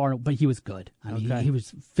he was far, but he was good. I mean, he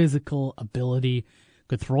was physical ability,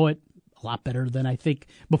 could throw it a lot better than I think.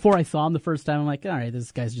 Before I saw him the first time, I'm like, all right,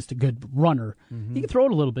 this guy's just a good runner. He can throw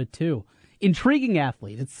it a little bit, too. Intriguing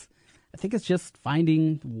athlete. I think it's just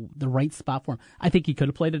finding the right spot for him. I think he could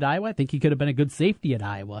have played at Iowa. I think he could have been a good safety at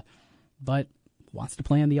Iowa, but wants to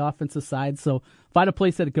play on the offensive side. So find a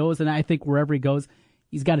place that it goes, and I think wherever he goes,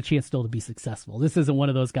 he's got a chance still to be successful. This isn't one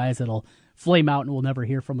of those guys that'll flame out and we'll never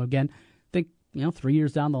hear from him again. I think, 3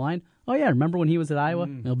 years down the line, oh, yeah, remember when he was at Iowa?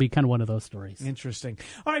 It'll be kind of one of those stories. Interesting.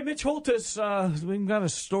 All right, Mitch Holthus, we've got a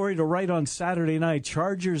story to write on Saturday night,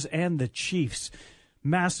 Chargers and the Chiefs.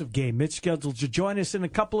 Massive game. Mitch scheduled to join us in a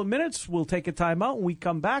couple of minutes. We'll take a timeout when we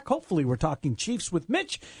come back. Hopefully we're talking Chiefs with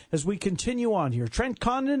Mitch as we continue on here. Trent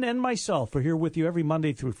Condon and myself are here with you every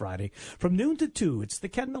Monday through Friday from noon to 2. It's the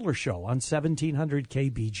Ken Miller Show on 1700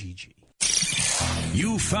 KBGG.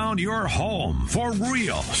 You found your home for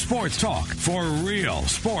real sports talk for real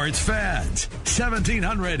sports fans.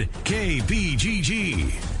 1700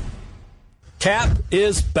 KBGG. Cap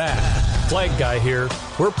is back. Flag Guy here.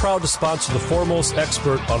 We're proud to sponsor the foremost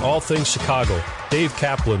expert on all things Chicago, Dave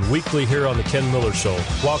Kaplan, weekly here on the Ken Miller Show.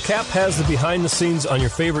 While Cap has the behind the scenes on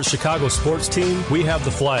your favorite Chicago sports team, we have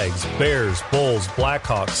the flags, Bears, Bulls,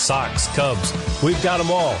 Blackhawks, Sox, Cubs. We've got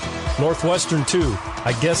them all. Northwestern too.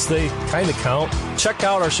 I guess they kind of count. Check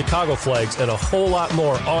out our Chicago flags and a whole lot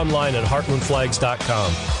more online at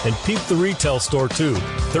heartlandflags.com. And peep the retail store too.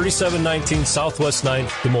 3719 Southwest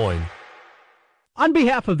 9th, Des Moines. On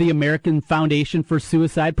behalf of the American Foundation for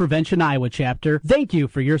Suicide Prevention Iowa chapter, thank you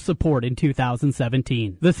for your support in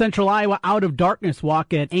 2017. The Central Iowa Out of Darkness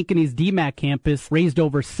Walk at Ankeny's DMAC campus raised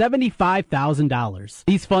over $75,000.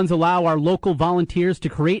 These funds allow our local volunteers to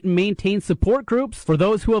create and maintain support groups for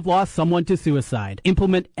those who have lost someone to suicide,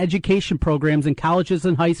 implement education programs in colleges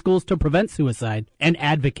and high schools to prevent suicide, and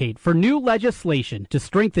advocate for new legislation to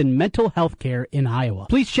strengthen mental health care in Iowa.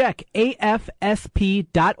 Please check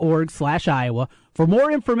afsp.org/Iowa for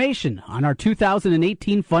more information on our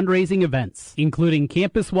 2018 fundraising events, including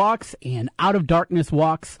campus walks and Out of Darkness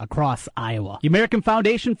walks across Iowa. The American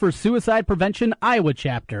Foundation for Suicide Prevention Iowa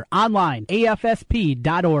chapter, online,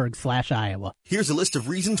 afsp.org/Iowa. Here's a list of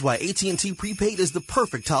reasons why AT&T Prepaid is the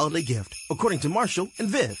perfect holiday gift, according to Marshall and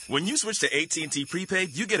Viv. When you switch to AT&T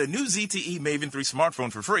Prepaid, you get a new ZTE Maven 3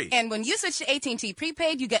 smartphone for free. And when you switch to AT&T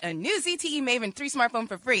Prepaid, you get a new ZTE Maven 3 smartphone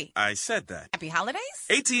for free. I said that. Happy holidays?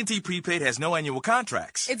 AT&T Prepaid has no annual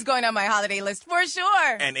contracts. It's going on my holiday list for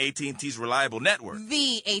sure. And AT&T's reliable network.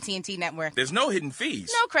 The AT&T network. There's no hidden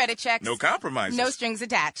fees. No credit checks. No compromises. No strings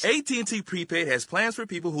attached. AT&T Prepaid has plans for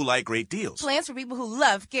people who like great deals. Plans for people who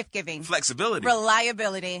love gift giving. Flexibility.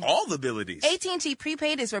 Reliability. All the abilities. AT&T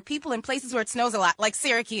Prepaid is for people in places where it snows a lot, like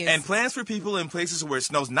Syracuse. And plans for people in places where it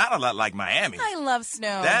snows not a lot, like Miami. I love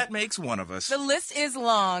snow. That makes one of us. The list is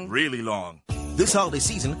long. Really long. This holiday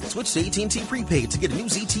season, switch to AT&T Prepaid to get a new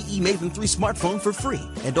ZTE Maven 3 smartphone for free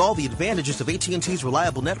and all the advantages of AT&T's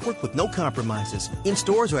reliable network with no compromises. In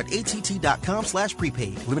stores or at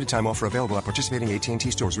att.com/prepaid. Limited time offer available at participating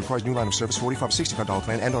AT&T stores. Requires new line of service, $45, $65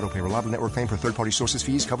 plan, and autopay. Reliable network paying for third-party sources,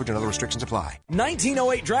 fees, coverage, and other restrictions apply.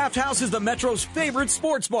 1908 Draft House is the Metro's favorite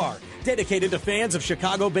sports bar. dedicated to fans of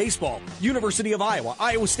Chicago baseball, University of Iowa,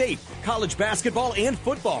 Iowa State, college basketball, and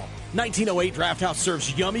football. 1908 Draft House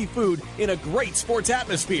serves yummy food in a great sports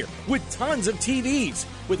atmosphere with tons of TVs,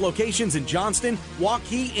 with locations in Johnston,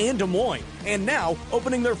 Waukee, and Des Moines. And now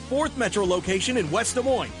opening their 4th metro location in West Des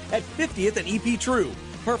Moines at 50th and EP True.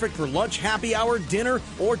 Perfect for lunch, happy hour, dinner,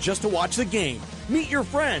 or just to watch the game. Meet your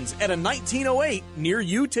friends at a 1908 near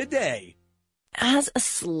you today. As a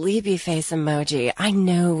sleepy face emoji, I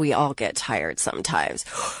know we all get tired sometimes.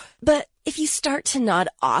 But if you start to nod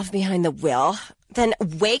off behind the wheel, then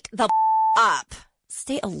wake the up.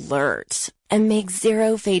 Stay alert and make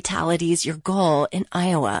 0 fatalities your goal in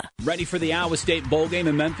Iowa. Ready for the Iowa State bowl game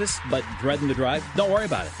in Memphis, but dreading the drive? Don't worry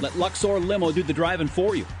about it. Let Luxor Limo do the driving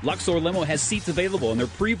for you. Luxor Limo has seats available in their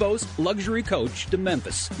Prevost luxury coach to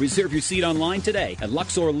Memphis. Reserve your seat online today at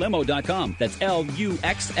luxorlimo.com. That's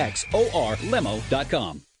LUXXOR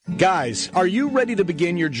limo.com. Guys, are you ready to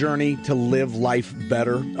begin your journey to live life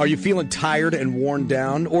better? Are you feeling tired and worn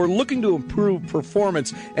down, or looking to improve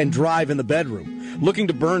performance and drive in the bedroom? Looking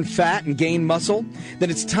to burn fat and gain muscle? Then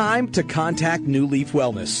it's time to contact New Leaf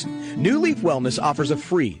Wellness. New Leaf Wellness offers a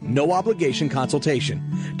free, no-obligation consultation.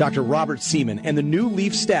 Dr. Robert Seaman and the New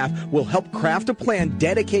Leaf staff will help craft a plan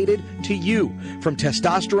dedicated to you. From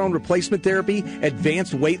testosterone replacement therapy,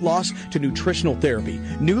 advanced weight loss, to nutritional therapy,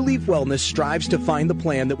 New Leaf Wellness strives to find the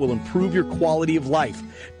plan that will improve your quality of life.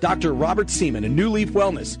 Dr. Robert Seaman and New Leaf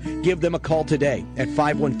Wellness. Give them a call today at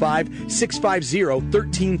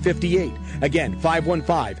 515-650-1358. Again,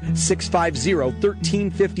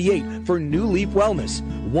 515-650-1358 for New Leaf Wellness.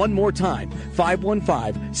 One more time,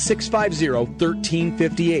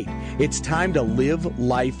 515-650-1358. It's time to live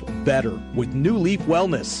life better with New Leaf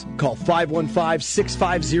Wellness. Call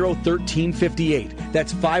 515-650-1358.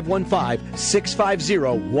 That's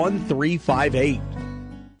 515-650-1358.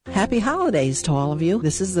 Happy holidays to all of you.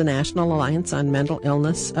 This is the National Alliance on Mental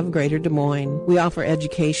Illness of Greater Des Moines. We offer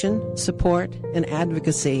education, support, and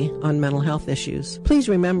advocacy on mental health issues. Please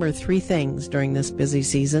remember 3 things during this busy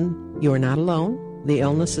season. You are not alone. The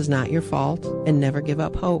illness is not your fault, and never give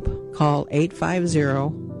up hope. Call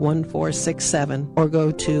 850-1467 or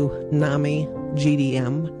go to namigdm.org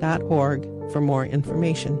for more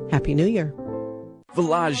information. Happy New Year.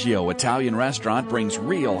 Villaggio Italian Restaurant brings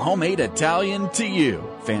real homemade Italian to you.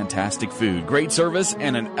 Fantastic food, great service,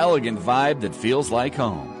 and an elegant vibe that feels like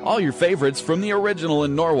home. All your favorites from the original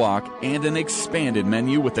in Norwalk and an expanded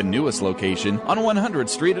menu with the newest location on 100th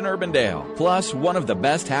Street in Urbandale. Plus, one of the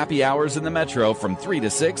best happy hours in the metro from 3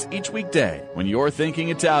 to 6 each weekday. When you're thinking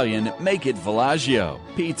Italian, make it Villaggio.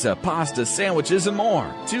 Pizza, pasta, sandwiches, and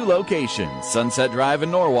more. 2 locations, Sunset Drive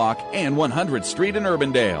in Norwalk and 100th Street in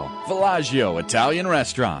Urbandale. Villaggio Italian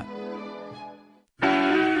Restaurant.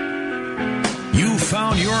 You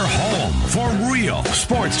found your home for real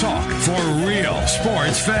sports talk for real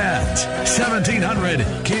sports fans. 1700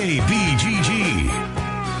 KBGG.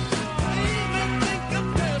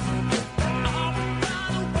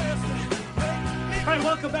 All right,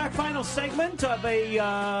 welcome back. Final segment of a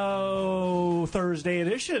Thursday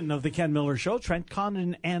edition of the Ken Miller Show. Trent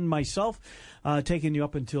Condon and myself taking you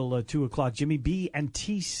up until 2 o'clock. Jimmy B and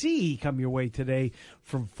TC come your way today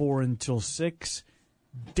from 4 until 6.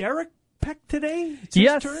 Derek Peck today? It's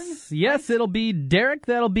his turn? Yes, it'll be Derek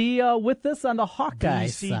that'll be with us on the Hawkeye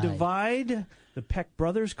BC side. Divide, the Peck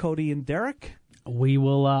brothers, Cody and Derek. We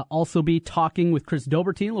will also be talking with Chris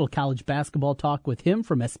Dobertine, a little college basketball talk with him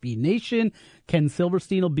from SB Nation. Ken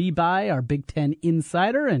Silverstein will be by, our Big Ten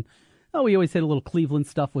insider, and we always hit a little Cleveland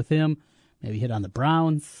stuff with him. Maybe hit on the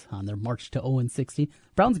Browns on their march to 0-16.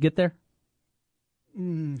 Browns get there.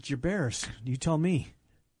 It's your Bears. You tell me.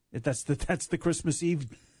 That's the Christmas Eve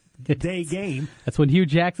day game. That's when Hugh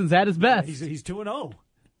Jackson's at his best. He's 2-0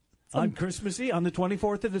 on Christmas Eve, on the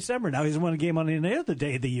 24th of December. Now he doesn't won a game on any other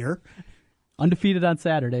day of the year. Undefeated on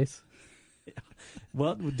Saturdays.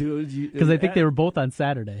 Well, because I think they were both on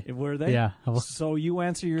Saturday. Were they? Yeah. So you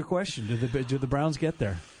answer your question. Do the Browns get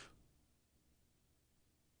there?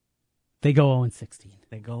 They go 0-16.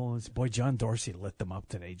 They go. Boy, John Dorsey lit them up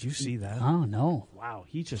today. Did you see that? Oh, no. Wow.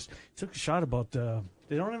 He just took a shot about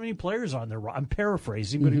they don't have any players on their. I'm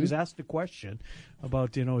paraphrasing, but he was asked a question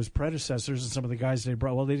about his predecessors and some of the guys they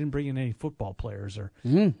brought. Well, they didn't bring in any football players, I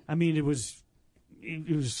mean, it was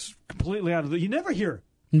completely out of the. You never hear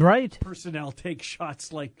personnel take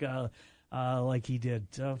shots like he did.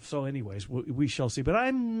 So, anyways, we shall see. But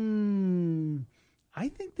I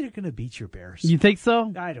think they're going to beat your Bears. You think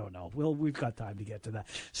so? I don't know. We've got time to get to that.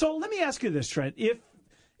 So let me ask you this, Trent.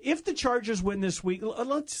 If the Chargers win this week,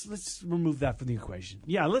 let's remove that from the equation.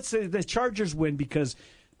 Yeah, let's say the Chargers win because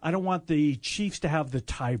I don't want the Chiefs to have the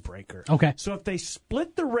tiebreaker. Okay. So if they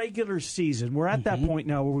split the regular season, we're at that point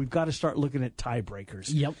now where we've got to start looking at tiebreakers.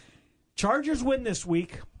 Yep. Chargers win this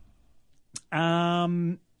week.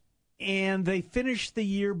 And they finished the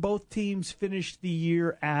year, both teams finished the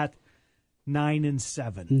year at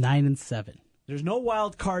 9-7. 9-7. There's no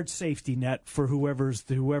wild card safety net for whoever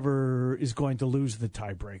is going to lose the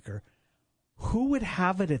tiebreaker. Who would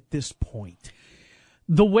have it at this point?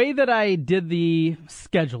 The way that I did the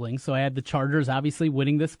scheduling, so I had the Chargers obviously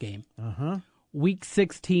winning this game. Week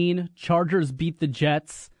 16, Chargers beat the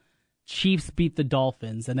Jets, Chiefs beat the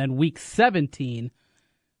Dolphins, and then week 17,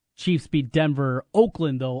 Chiefs beat Denver.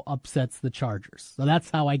 Oakland, though, upsets the Chargers. So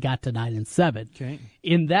that's how I got to 9-7. Okay.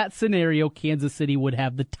 In that scenario, Kansas City would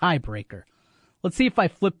have the tiebreaker. Let's see if I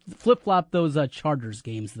flip-flop those Chargers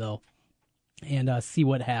games, though, and see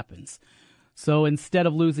what happens. So instead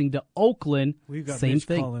of losing to Oakland, We've got same Mitch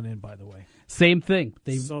thing. calling in, by the way. Same thing.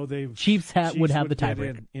 Chiefs would have the get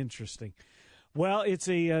tiebreaker. in. Interesting. Well, it's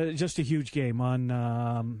just a huge game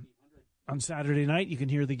on Saturday night. You can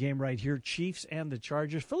hear the game right here. Chiefs and the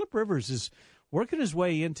Chargers. Phillip Rivers is working his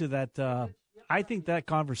way into that. I think that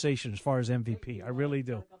conversation as far as MVP. I really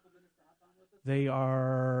do. They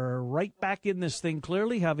are right back in this thing,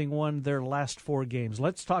 clearly having won their last 4 games.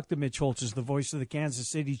 Let's talk to Mitch Holthus, the voice of the Kansas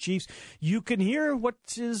City Chiefs. You can hear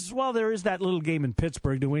there is that little game in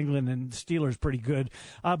Pittsburgh, New England, and Steelers pretty good.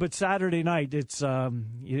 But Saturday night, it's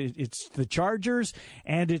the Chargers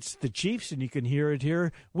and it's the Chiefs, and you can hear it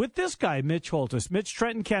here with this guy, Mitch Holthus. Mitch,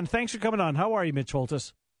 Trenton, Ken, thanks for coming on. How are you, Mitch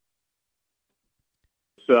Holthus?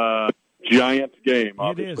 It's a giant game,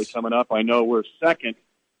 obviously, coming up. I know we're second.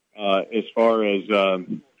 As far as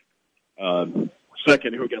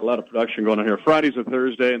second, we got a lot of production going on here. Friday's a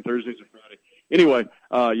Thursday, and Thursday's a Friday. Anyway,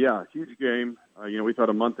 huge game. We thought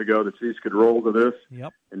a month ago the Chiefs could roll to this,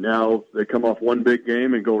 and now they come off one big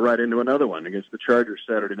game and go right into another one against the Chargers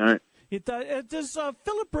Saturday night. Does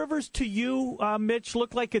Phillip Rivers to you, Mitch,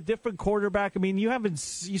 look like a different quarterback? I mean,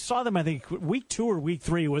 you saw them, I think, week 2 or week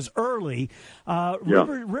 3. It was early.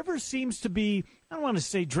 Rivers seems to be, I don't want to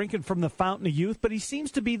say drinking from the fountain of youth, but he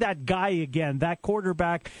seems to be that guy again, that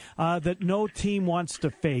quarterback that no team wants to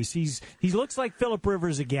face. He looks like Phillip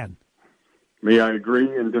Rivers again. May I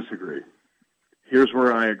agree and disagree? Here's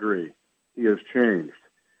where I agree. He has changed.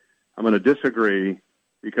 I'm going to disagree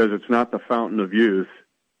because it's not the fountain of youth.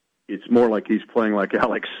 It's more like he's playing like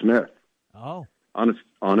Alex Smith. Oh.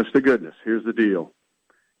 Honest to goodness. Here's the deal.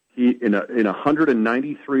 He in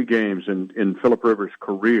 193 games in Phillip Rivers'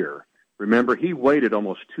 career, remember, he waited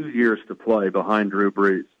almost 2 years to play behind Drew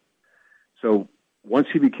Brees. So once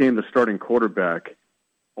he became the starting quarterback,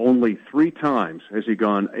 only 3 times has he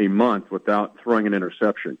gone a month without throwing an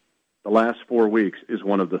interception. The last 4 weeks is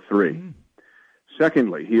one of the 3.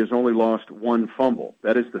 Secondly, he has only lost 1 fumble.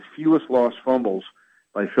 That is the fewest lost fumbles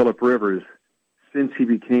by Phillip Rivers since he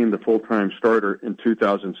became the full-time starter in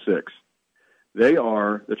 2006. They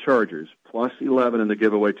are, the Chargers, plus 11 in the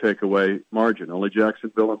giveaway takeaway margin. Only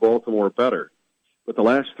Jacksonville and Baltimore are better. But the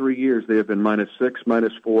last 3 years, they have been -6,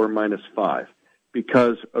 -4, -5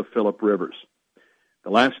 because of Phillip Rivers. The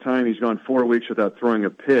last time he's gone 4 weeks without throwing a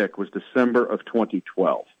pick was December of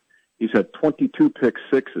 2012. He's had 22 pick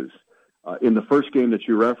sixes. In the first game that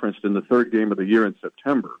you referenced, in the third game of the year in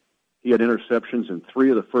September, he had interceptions in 3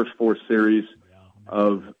 of the first 4 series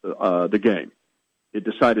of the game. It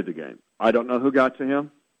decided the game. I don't know who got to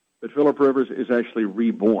him, but Phillip Rivers is actually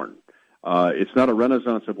reborn. It's not a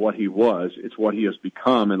renaissance of what he was. It's what he has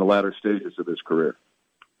become in the latter stages of his career.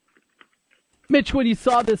 Mitch, when you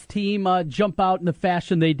saw this team jump out in the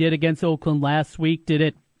fashion they did against Oakland last week, did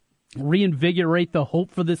it reinvigorate the hope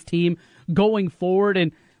for this team going forward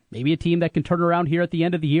and maybe a team that can turn around here at the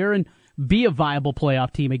end of the year and be a viable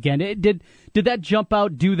playoff team again? Did that jump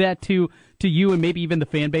out, do that to you and maybe even the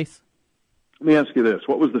fan base? Let me ask you this.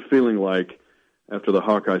 What was the feeling like after the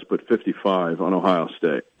Hawkeyes put 55 on Ohio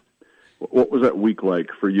State? What was that week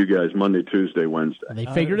like for you guys, Monday, Tuesday, Wednesday? They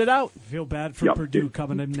figured it out. Feel bad for Purdue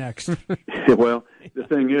coming in next. Well, the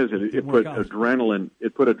thing is, it put adrenaline.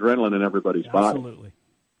 It put adrenaline in everybody's body. Absolutely.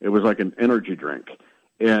 It was like an energy drink,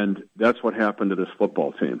 and that's what happened to this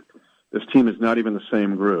football team. This team is not even the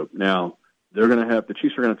same group. Now, the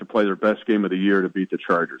Chiefs are going to have to play their best game of the year to beat the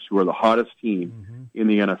Chargers, who are the hottest team in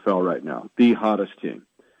the NFL right now, the hottest team.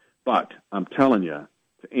 But I'm telling you,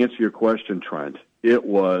 to answer your question, Trent, it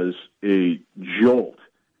was a jolt.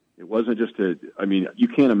 It wasn't just you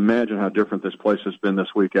can't imagine how different this place has been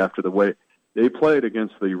this week after the way they played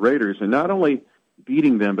against the Raiders, and not only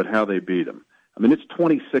beating them, but how they beat them. I mean, it's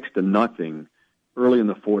 26-0 early in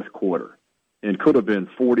the fourth quarter, and could have been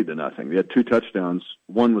 40-0. They had 2 touchdowns.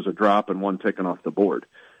 One was a drop and one taken off the board.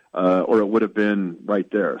 or it would have been right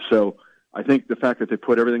there. So I think the fact that they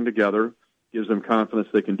put everything together gives them confidence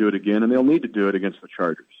they can do it again, and they'll need to do it against the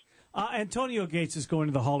Chargers. Antonio Gates is going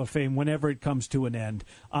to the Hall of Fame whenever it comes to an end.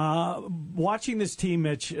 Watching this team,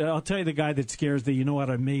 Mitch, I'll tell you the guy that scares the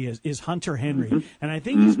you-know-what-I-me is Hunter Henry. Mm-hmm. And I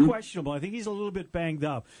think he's questionable. I think he's a little bit banged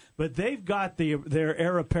up. But they've got their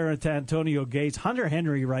heir apparent to Antonio Gates. Hunter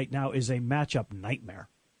Henry right now is a matchup nightmare.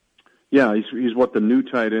 Yeah, he's what the new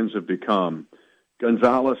tight ends have become.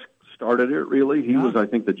 Gonzalez started it, really. He was, I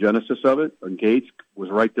think, the genesis of it. And Gates was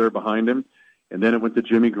right there behind him. And then it went to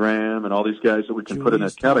Jimmy Graham and all these guys that we can put in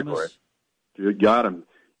that category. You got him.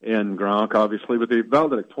 And Gronk, obviously. But the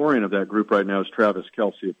valedictorian of that group right now is Travis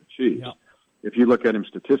Kelce of the Chiefs. Yep. If you look at him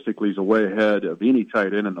statistically, he's way ahead of any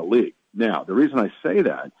tight end in the league. Now, the reason I say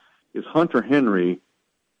that is Hunter Henry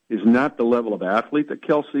is not the level of athlete that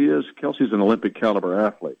Kelce is. Kelce's an Olympic-caliber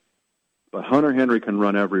athlete. But Hunter Henry can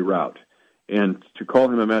run every route. And to call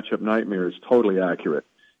him a matchup nightmare is totally accurate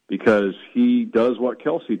because he does what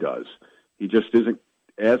Kelce does. He just isn't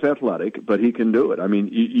as athletic, but he can do it. I mean,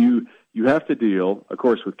 you have to deal, of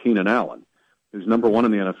course, with Keenan Allen, who's number one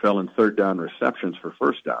in the NFL in third down receptions for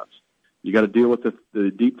first downs. You got to deal with the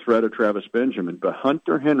deep threat of Travis Benjamin, but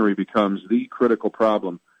Hunter Henry becomes the critical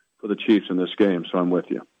problem for the Chiefs in this game, so I'm with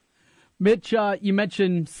you. Mitch, you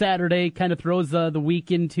mentioned Saturday kind of throws the week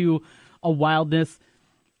into a wildness.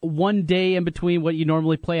 One day in between what you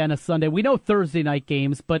normally play on a Sunday. We know Thursday night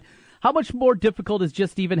games, but how much more difficult is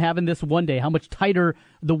just even having this one day? How much tighter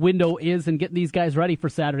the window is in getting these guys ready for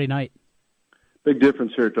Saturday night? Big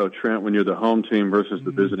difference here, though, Trent, when you're the home team versus the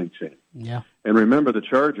visiting team. Yeah. And remember, the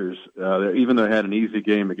Chargers, even though they had an easy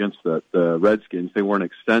game against the Redskins, they weren't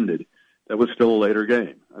extended. That was still a later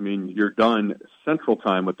game. I mean, you're done Central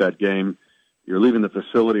Time with that game. You're leaving the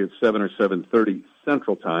facility at 7 or 7:30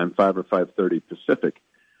 Central Time, 5 or 5:30 Pacific.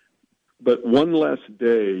 But one less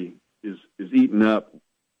day is eaten up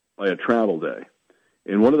by a travel day.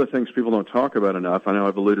 And one of the things people don't talk about enough, I know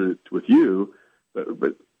I've alluded to with you,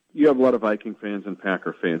 but you have a lot of Viking fans and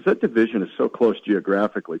Packer fans. That division is so close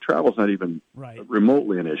geographically. Travel's not even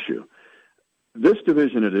remotely an issue. This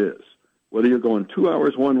division it is. Whether you're going 2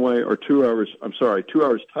 hours one way or 2 hours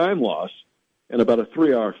time loss and about a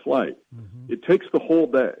 3-hour flight, it takes the whole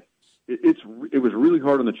day. It was really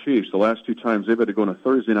hard on the Chiefs the last two times they've had to go on a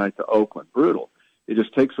Thursday night to Oakland. Brutal. It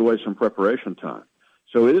just takes away some preparation time.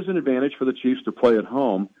 So it is an advantage for the Chiefs to play at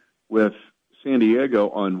home with San Diego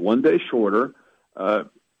on 1 day shorter,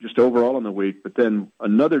 just overall in the week, but then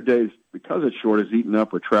another day, because it's short, is eaten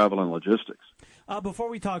up with travel and logistics. Before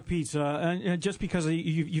we talk pizza, and just because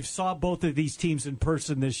you saw both of these teams in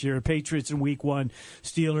person this year, Patriots in Week 1,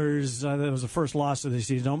 Steelers, that was the first loss of the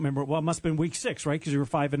season. I don't remember. Well, it must have been Week 6, right, because you were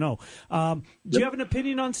 5-0. Do you have an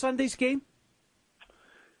opinion on Sunday's game?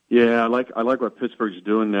 Yeah, I like what Pittsburgh's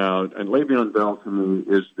doing now. And Le'Veon Bell, to me,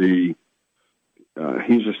 is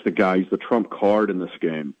he's just the guy. He's the trump card in this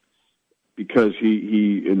game. Because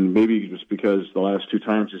and maybe just because the last two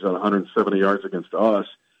times he's had 170 yards against us,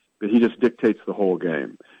 but he just dictates the whole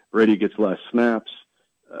game. Brady gets less snaps,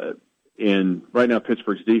 and right now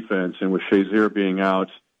Pittsburgh's defense, and with Shazier being out,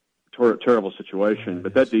 terrible situation,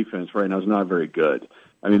 but that defense right now is not very good.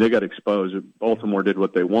 I mean, they got exposed. Baltimore did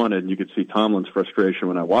what they wanted, and you could see Tomlin's frustration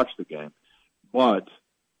when I watched the game. But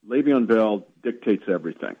Le'Veon Bell dictates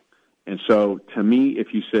everything. And so, to me, if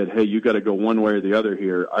you said, hey, you got to go one way or the other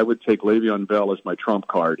here, I would take Le'Veon Bell as my trump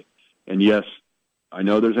card. And, yes, I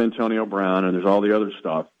know there's Antonio Brown and there's all the other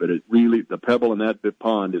stuff, but it really, the pebble in that big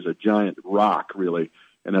pond is a giant rock, really,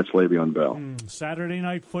 and that's Le'Veon Bell. Saturday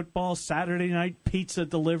night football, Saturday night pizza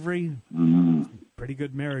delivery. Pretty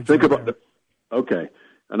good marriage. Think about okay,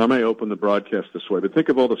 and I may open the broadcast this way, but think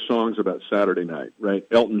of all the songs about Saturday night, right?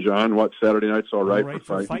 Elton John, what, Saturday night's all right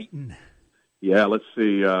for fighting? Yeah, let's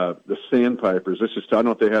see, the Sandpipers. I don't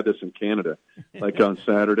know if they had this in Canada, like on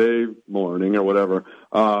Saturday morning or whatever.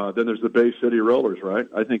 Then there's the Bay City Rollers, right?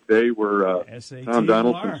 I think they were Tom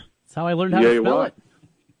Donaldson's. That's how I learned how to spell it.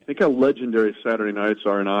 Think how legendary Saturday nights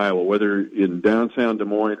are in Iowa, whether in downtown Des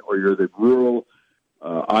Moines or you're the rural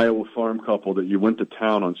Iowa farm couple that you went to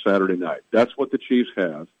town on Saturday night. That's what the Chiefs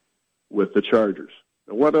have with the Chargers.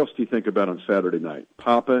 Now, what else do you think about on Saturday night?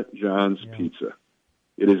 Papa John's Pizza.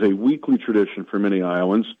 It is a weekly tradition for many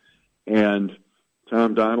Iowans, and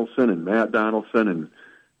Tom Donaldson and Matt Donaldson and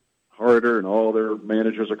Harder and all their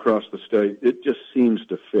managers across the state, it just seems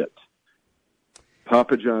to fit.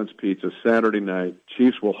 Papa John's Pizza, Saturday night.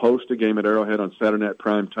 Chiefs will host a game at Arrowhead on Saturday night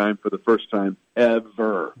prime time for the first time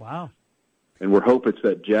ever. Wow. and we're hoping it's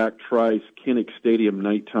that Jack Trice Kinnick Stadium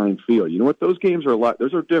nighttime feel. You know what? Those games are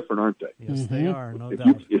those are different, aren't they? Yes, they are, no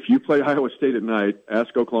doubt. If you play Iowa State at night,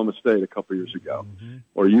 ask Oklahoma State a couple years ago,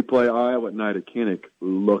 or you play Iowa at night at Kinnick,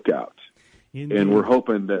 look out. Indeed. And we're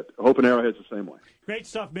hoping Arrowhead's the same way. Great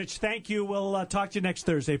stuff, Mitch. Thank you. We'll talk to you next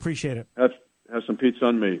Thursday. Appreciate it. Have some pizza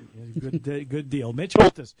on me. Good deal. Mitch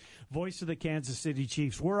Holthus, voice of the Kansas City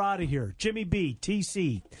Chiefs. We're out of here. Jimmy B,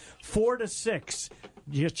 TC, 4 to 6.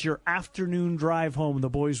 It's your afternoon drive home. The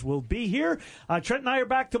boys will be here. Trent and I are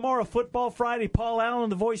back tomorrow. Football Friday. Paul Allen,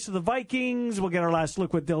 the voice of the Vikings. We'll get our last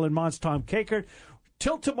look with Dylan Mons, Tom Kakert.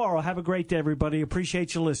 Till tomorrow, have a great day, everybody.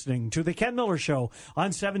 Appreciate you listening to The Ken Miller Show on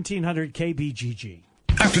 1700 KBGG.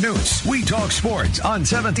 Afternoons, we talk sports on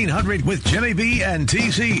 1700 with Jimmy B and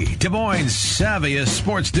TC, Des Moines' savviest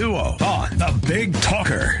sports duo on the Big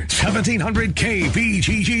Talker, 1700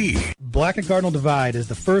 KBGG. Black and Cardinal Divide is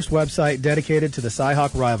the first website dedicated to the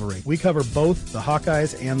Cy-Hawk rivalry. We cover both the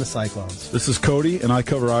Hawkeyes and the Cyclones. This is Cody, and I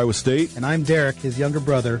cover Iowa State. And I'm Derek, his younger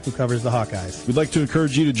brother, who covers the Hawkeyes. We'd like to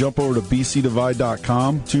encourage you to jump over to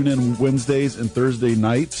bcdivide.com. Tune in Wednesdays and Thursday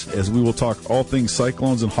nights as we will talk all things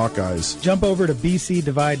Cyclones and Hawkeyes. Jump over to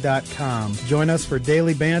bcdivide.com. Join us for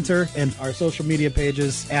daily banter and our social media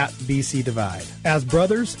pages at BC Divide. As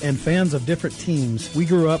brothers and fans of different teams, we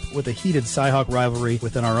grew up with a heated Cy-Hawk rivalry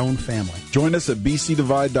within our own family. Join us at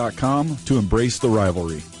bcdivide.com to embrace the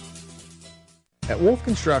rivalry. At Wolf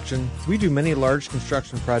Construction, we do many large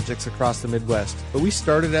construction projects across the Midwest, but we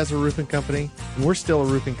started as a roofing company, and we're still a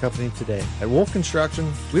roofing company today. At Wolf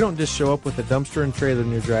Construction, we don't just show up with a dumpster and trailer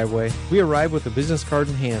in your driveway. We arrive with a business card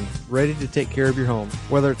in hand, ready to take care of your home.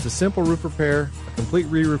 Whether it's a simple roof repair, a complete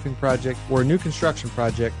re-roofing project, or a new construction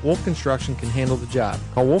project, Wolf Construction can handle the job.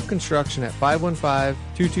 Call Wolf Construction at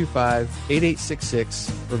 515-225-8866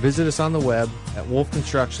 or visit us on the web at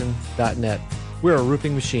wolfconstruction.net. We're a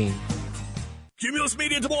roofing machine. Cumulus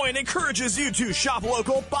Media Des Moines encourages you to shop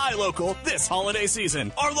local, buy local this holiday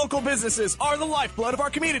season. Our local businesses are the lifeblood of our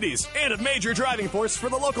communities and a major driving force for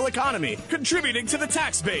the local economy, contributing to the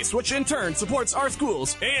tax base, which in turn supports our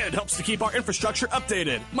schools and helps to keep our infrastructure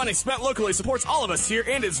updated. Money spent locally supports all of us here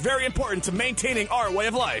and is very important to maintaining our way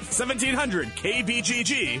of life. 1700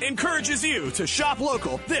 KBGG encourages you to shop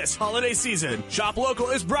local this holiday season. Shop Local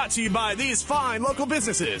is brought to you by these fine local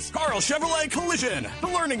businesses: Carl Chevrolet Collision, The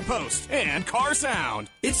Learning Post, and Car Sound.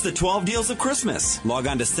 It's the 12 Deals of Christmas. Log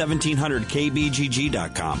on to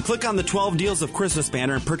 1700kbgg.com. Click on the 12 Deals of Christmas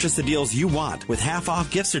banner and purchase the deals you want with half-off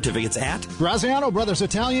gift certificates at Graziano Brothers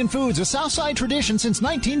Italian Foods, a Southside tradition since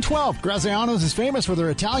 1912. Graziano's is famous for their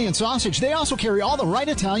Italian sausage. They also carry all the right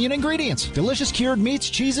Italian ingredients. Delicious cured meats,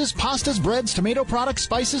 cheeses, pastas, breads, tomato products,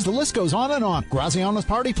 spices, the list goes on and on. Graziano's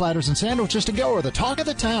party platters and sandwiches to go are the talk of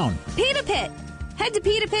the town. Pita Pit! Head to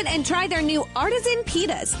Pita Pit and try their new artisan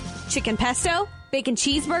pitas. Chicken pesto, bacon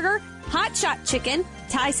cheeseburger, hot shot chicken,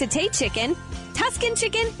 Thai satay chicken, Tuscan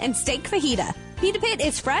chicken, and steak fajita. Pita Pit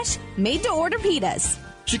is fresh, made to order pitas.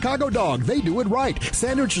 Chicago Dog, they do it right.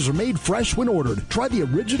 Sandwiches are made fresh when ordered. Try the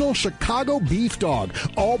original Chicago Beef Dog.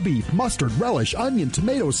 All beef, mustard, relish, onion,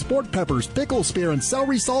 tomatoes, sport peppers, pickle spear, and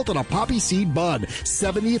celery salt on a poppy seed bun.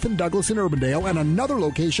 70th and Douglas in Urbandale, and another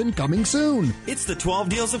location coming soon. It's the 12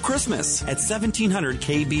 Deals of Christmas at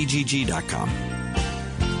 1700kbgg.com.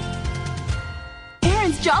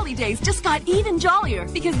 Aaron's Jolly Days just got even jollier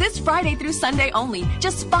because this Friday through Sunday only,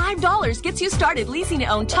 just $5 gets you started leasing to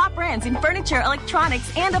own top brands in furniture,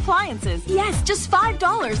 electronics, and appliances. Yes, just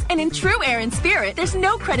 $5. And in true Aaron spirit, there's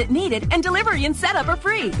no credit needed and delivery and setup are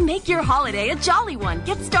free. Make your holiday a jolly one.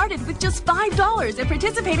 Get started with just $5 at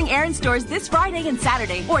participating Aaron stores this Friday and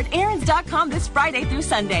Saturday or at Aarons.com this Friday through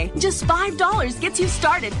Sunday. Just $5 gets you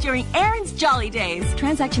started during Aaron's Jolly Days.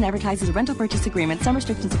 Transaction advertises a rental purchase agreement. Some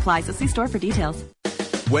restrictions apply, so see store for details.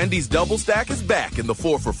 Wendy's Double Stack is back in the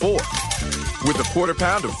 4 for $4 with a quarter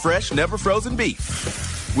pound of fresh, never frozen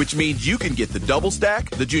beef, which means you can get the Double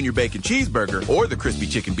Stack, the Junior Bacon Cheeseburger, or the Crispy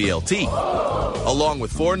Chicken BLT, along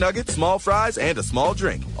with 4 nuggets, small fries, and a small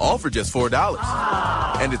drink, all for just $4.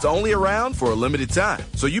 And it's only around for a limited time,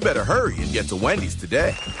 so you better hurry and get to Wendy's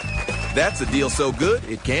today. That's a deal so good,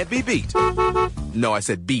 it can't be beat. No, I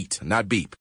said beat, not beep.